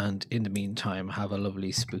 And in the meantime, have a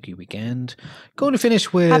lovely spooky weekend. Going to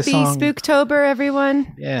finish with Happy Spooktober,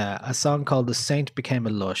 everyone. Yeah, a song called "The Saint Became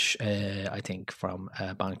a Lush." I think from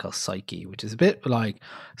a band called Psyche, which is a bit like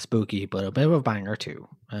spooky, but a bit of a banger too.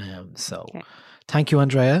 Thank you,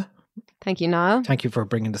 Andrea. Thank you, Niall. Thank you for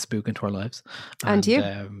bringing the spook into our lives. And you.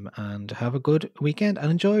 And have a good weekend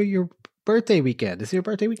and enjoy your birthday weekend. Is it your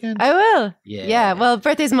birthday weekend? I will. Yeah. Well,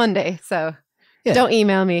 birthday's Monday, so don't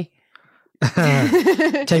email me.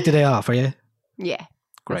 Take the day off, are you? Yeah.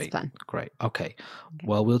 Great. Great. Okay.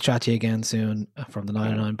 Well, we'll chat to you again soon from the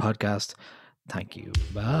 99 podcast. Thank you.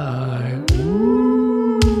 Bye.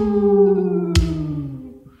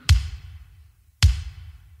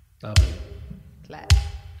 Lovely. Glad.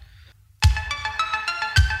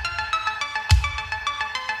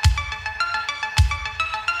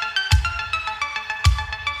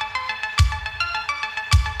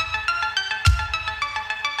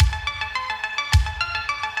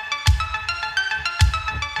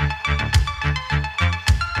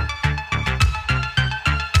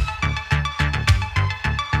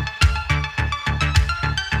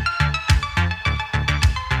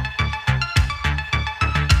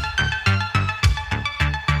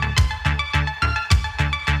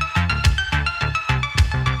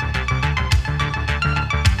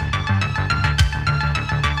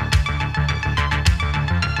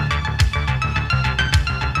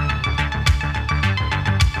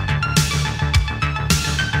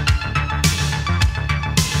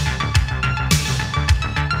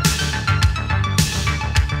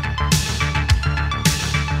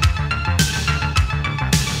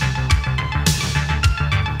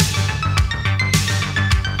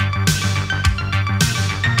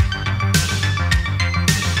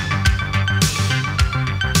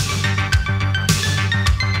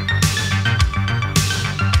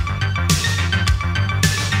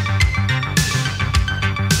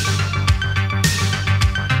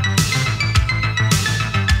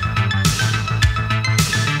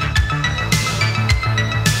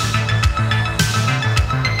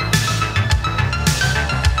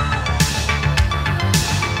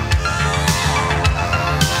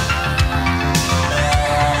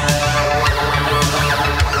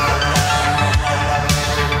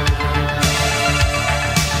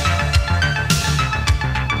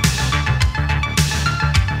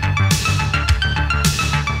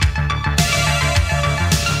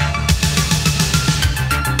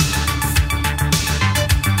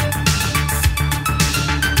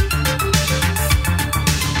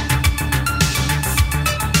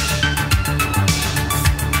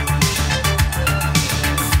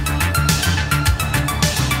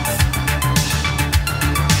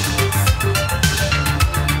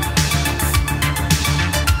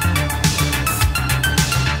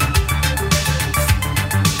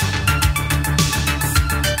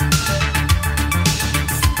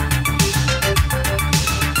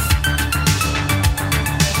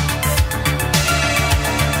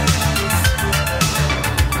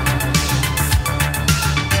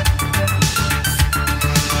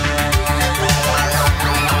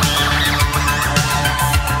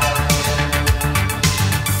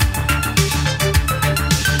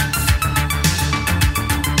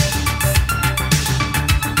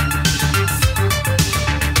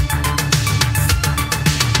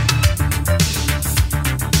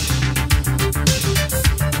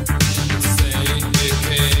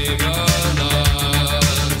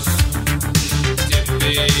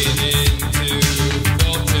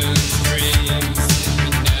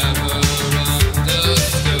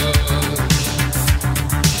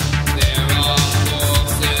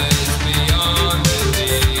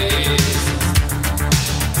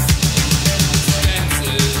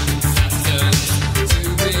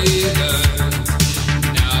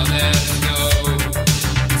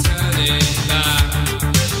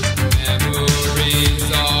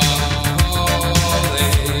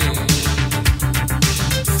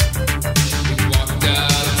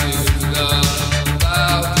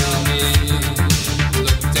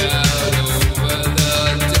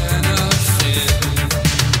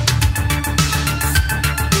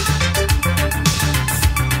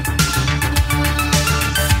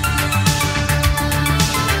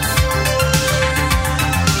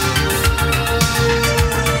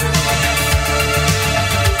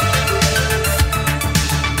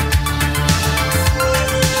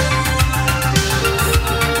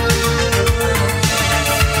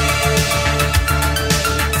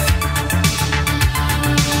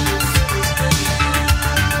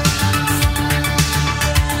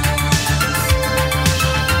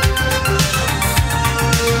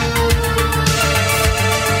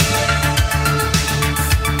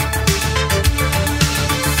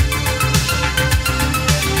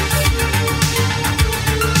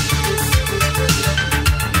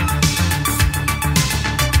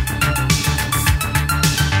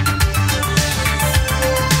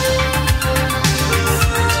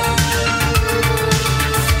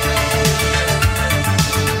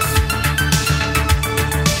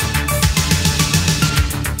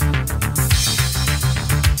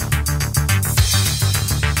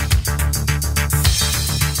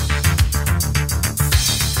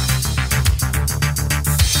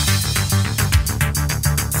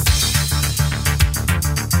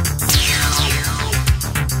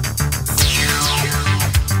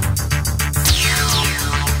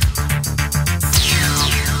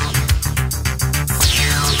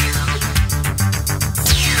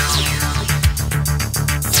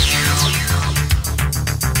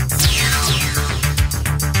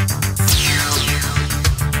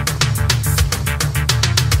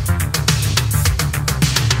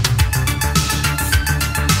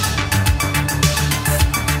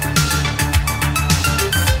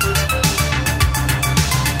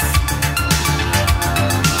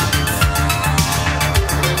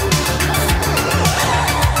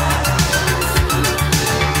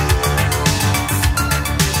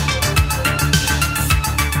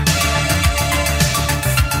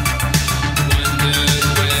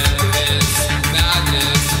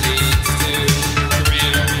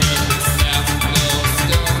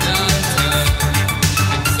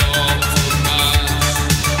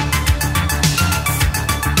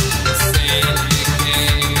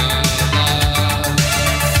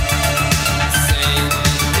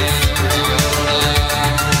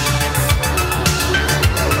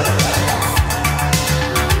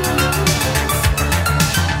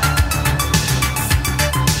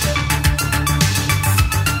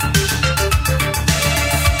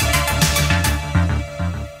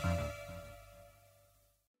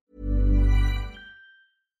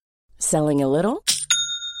 Selling a little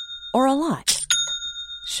or a lot?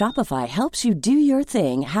 Shopify helps you do your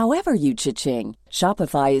thing however you cha-ching.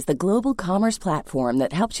 Shopify is the global commerce platform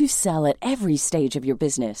that helps you sell at every stage of your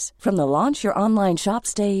business. From the launch your online shop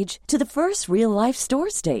stage to the first real-life store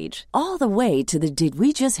stage, all the way to the did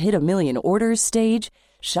we just hit a million orders stage.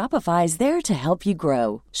 Shopify is there to help you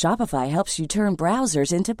grow. Shopify helps you turn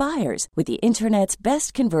browsers into buyers with the internet's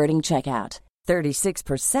best converting checkout.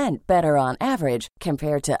 36% better on average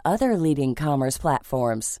compared to other leading commerce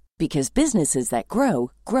platforms. Because businesses that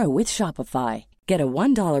grow, grow with Shopify. Get a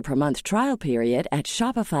 $1 per month trial period at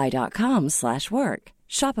shopify.com/work.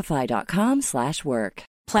 Shopify.com/work.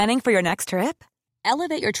 Planning for your next trip?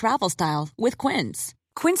 Elevate your travel style with Quince.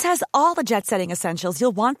 Quince has all the jet-setting essentials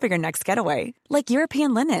you'll want for your next getaway, like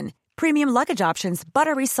European linen, premium luggage options,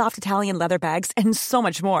 buttery soft Italian leather bags, and so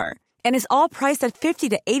much more. And is all priced at 50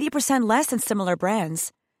 to 80% less than similar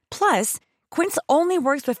brands. Plus, Quince only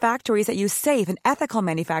works with factories that use safe and ethical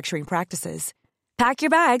manufacturing practices. Pack your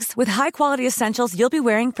bags with high-quality essentials you'll be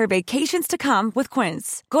wearing for vacations to come with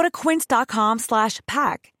Quince. Go to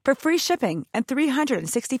quince.com/pack for free shipping and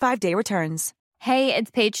 365-day returns. Hey, it's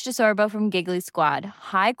Paige DeSorbo from Giggly Squad.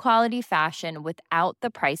 High quality fashion without the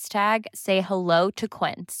price tag. Say hello to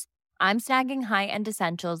Quince. I'm snagging high-end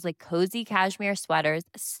essentials like cozy cashmere sweaters,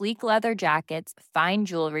 sleek leather jackets, fine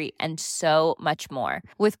jewelry, and so much more.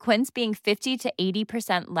 With Quince being 50 to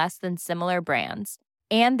 80% less than similar brands.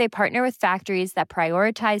 And they partner with factories that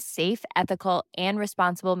prioritize safe, ethical, and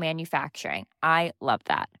responsible manufacturing. I love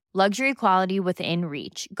that. Luxury quality within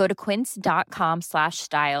reach. Go to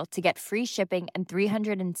quince.com/style to get free shipping and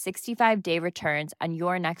 365-day returns on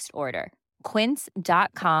your next order.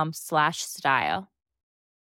 Quince.com/style.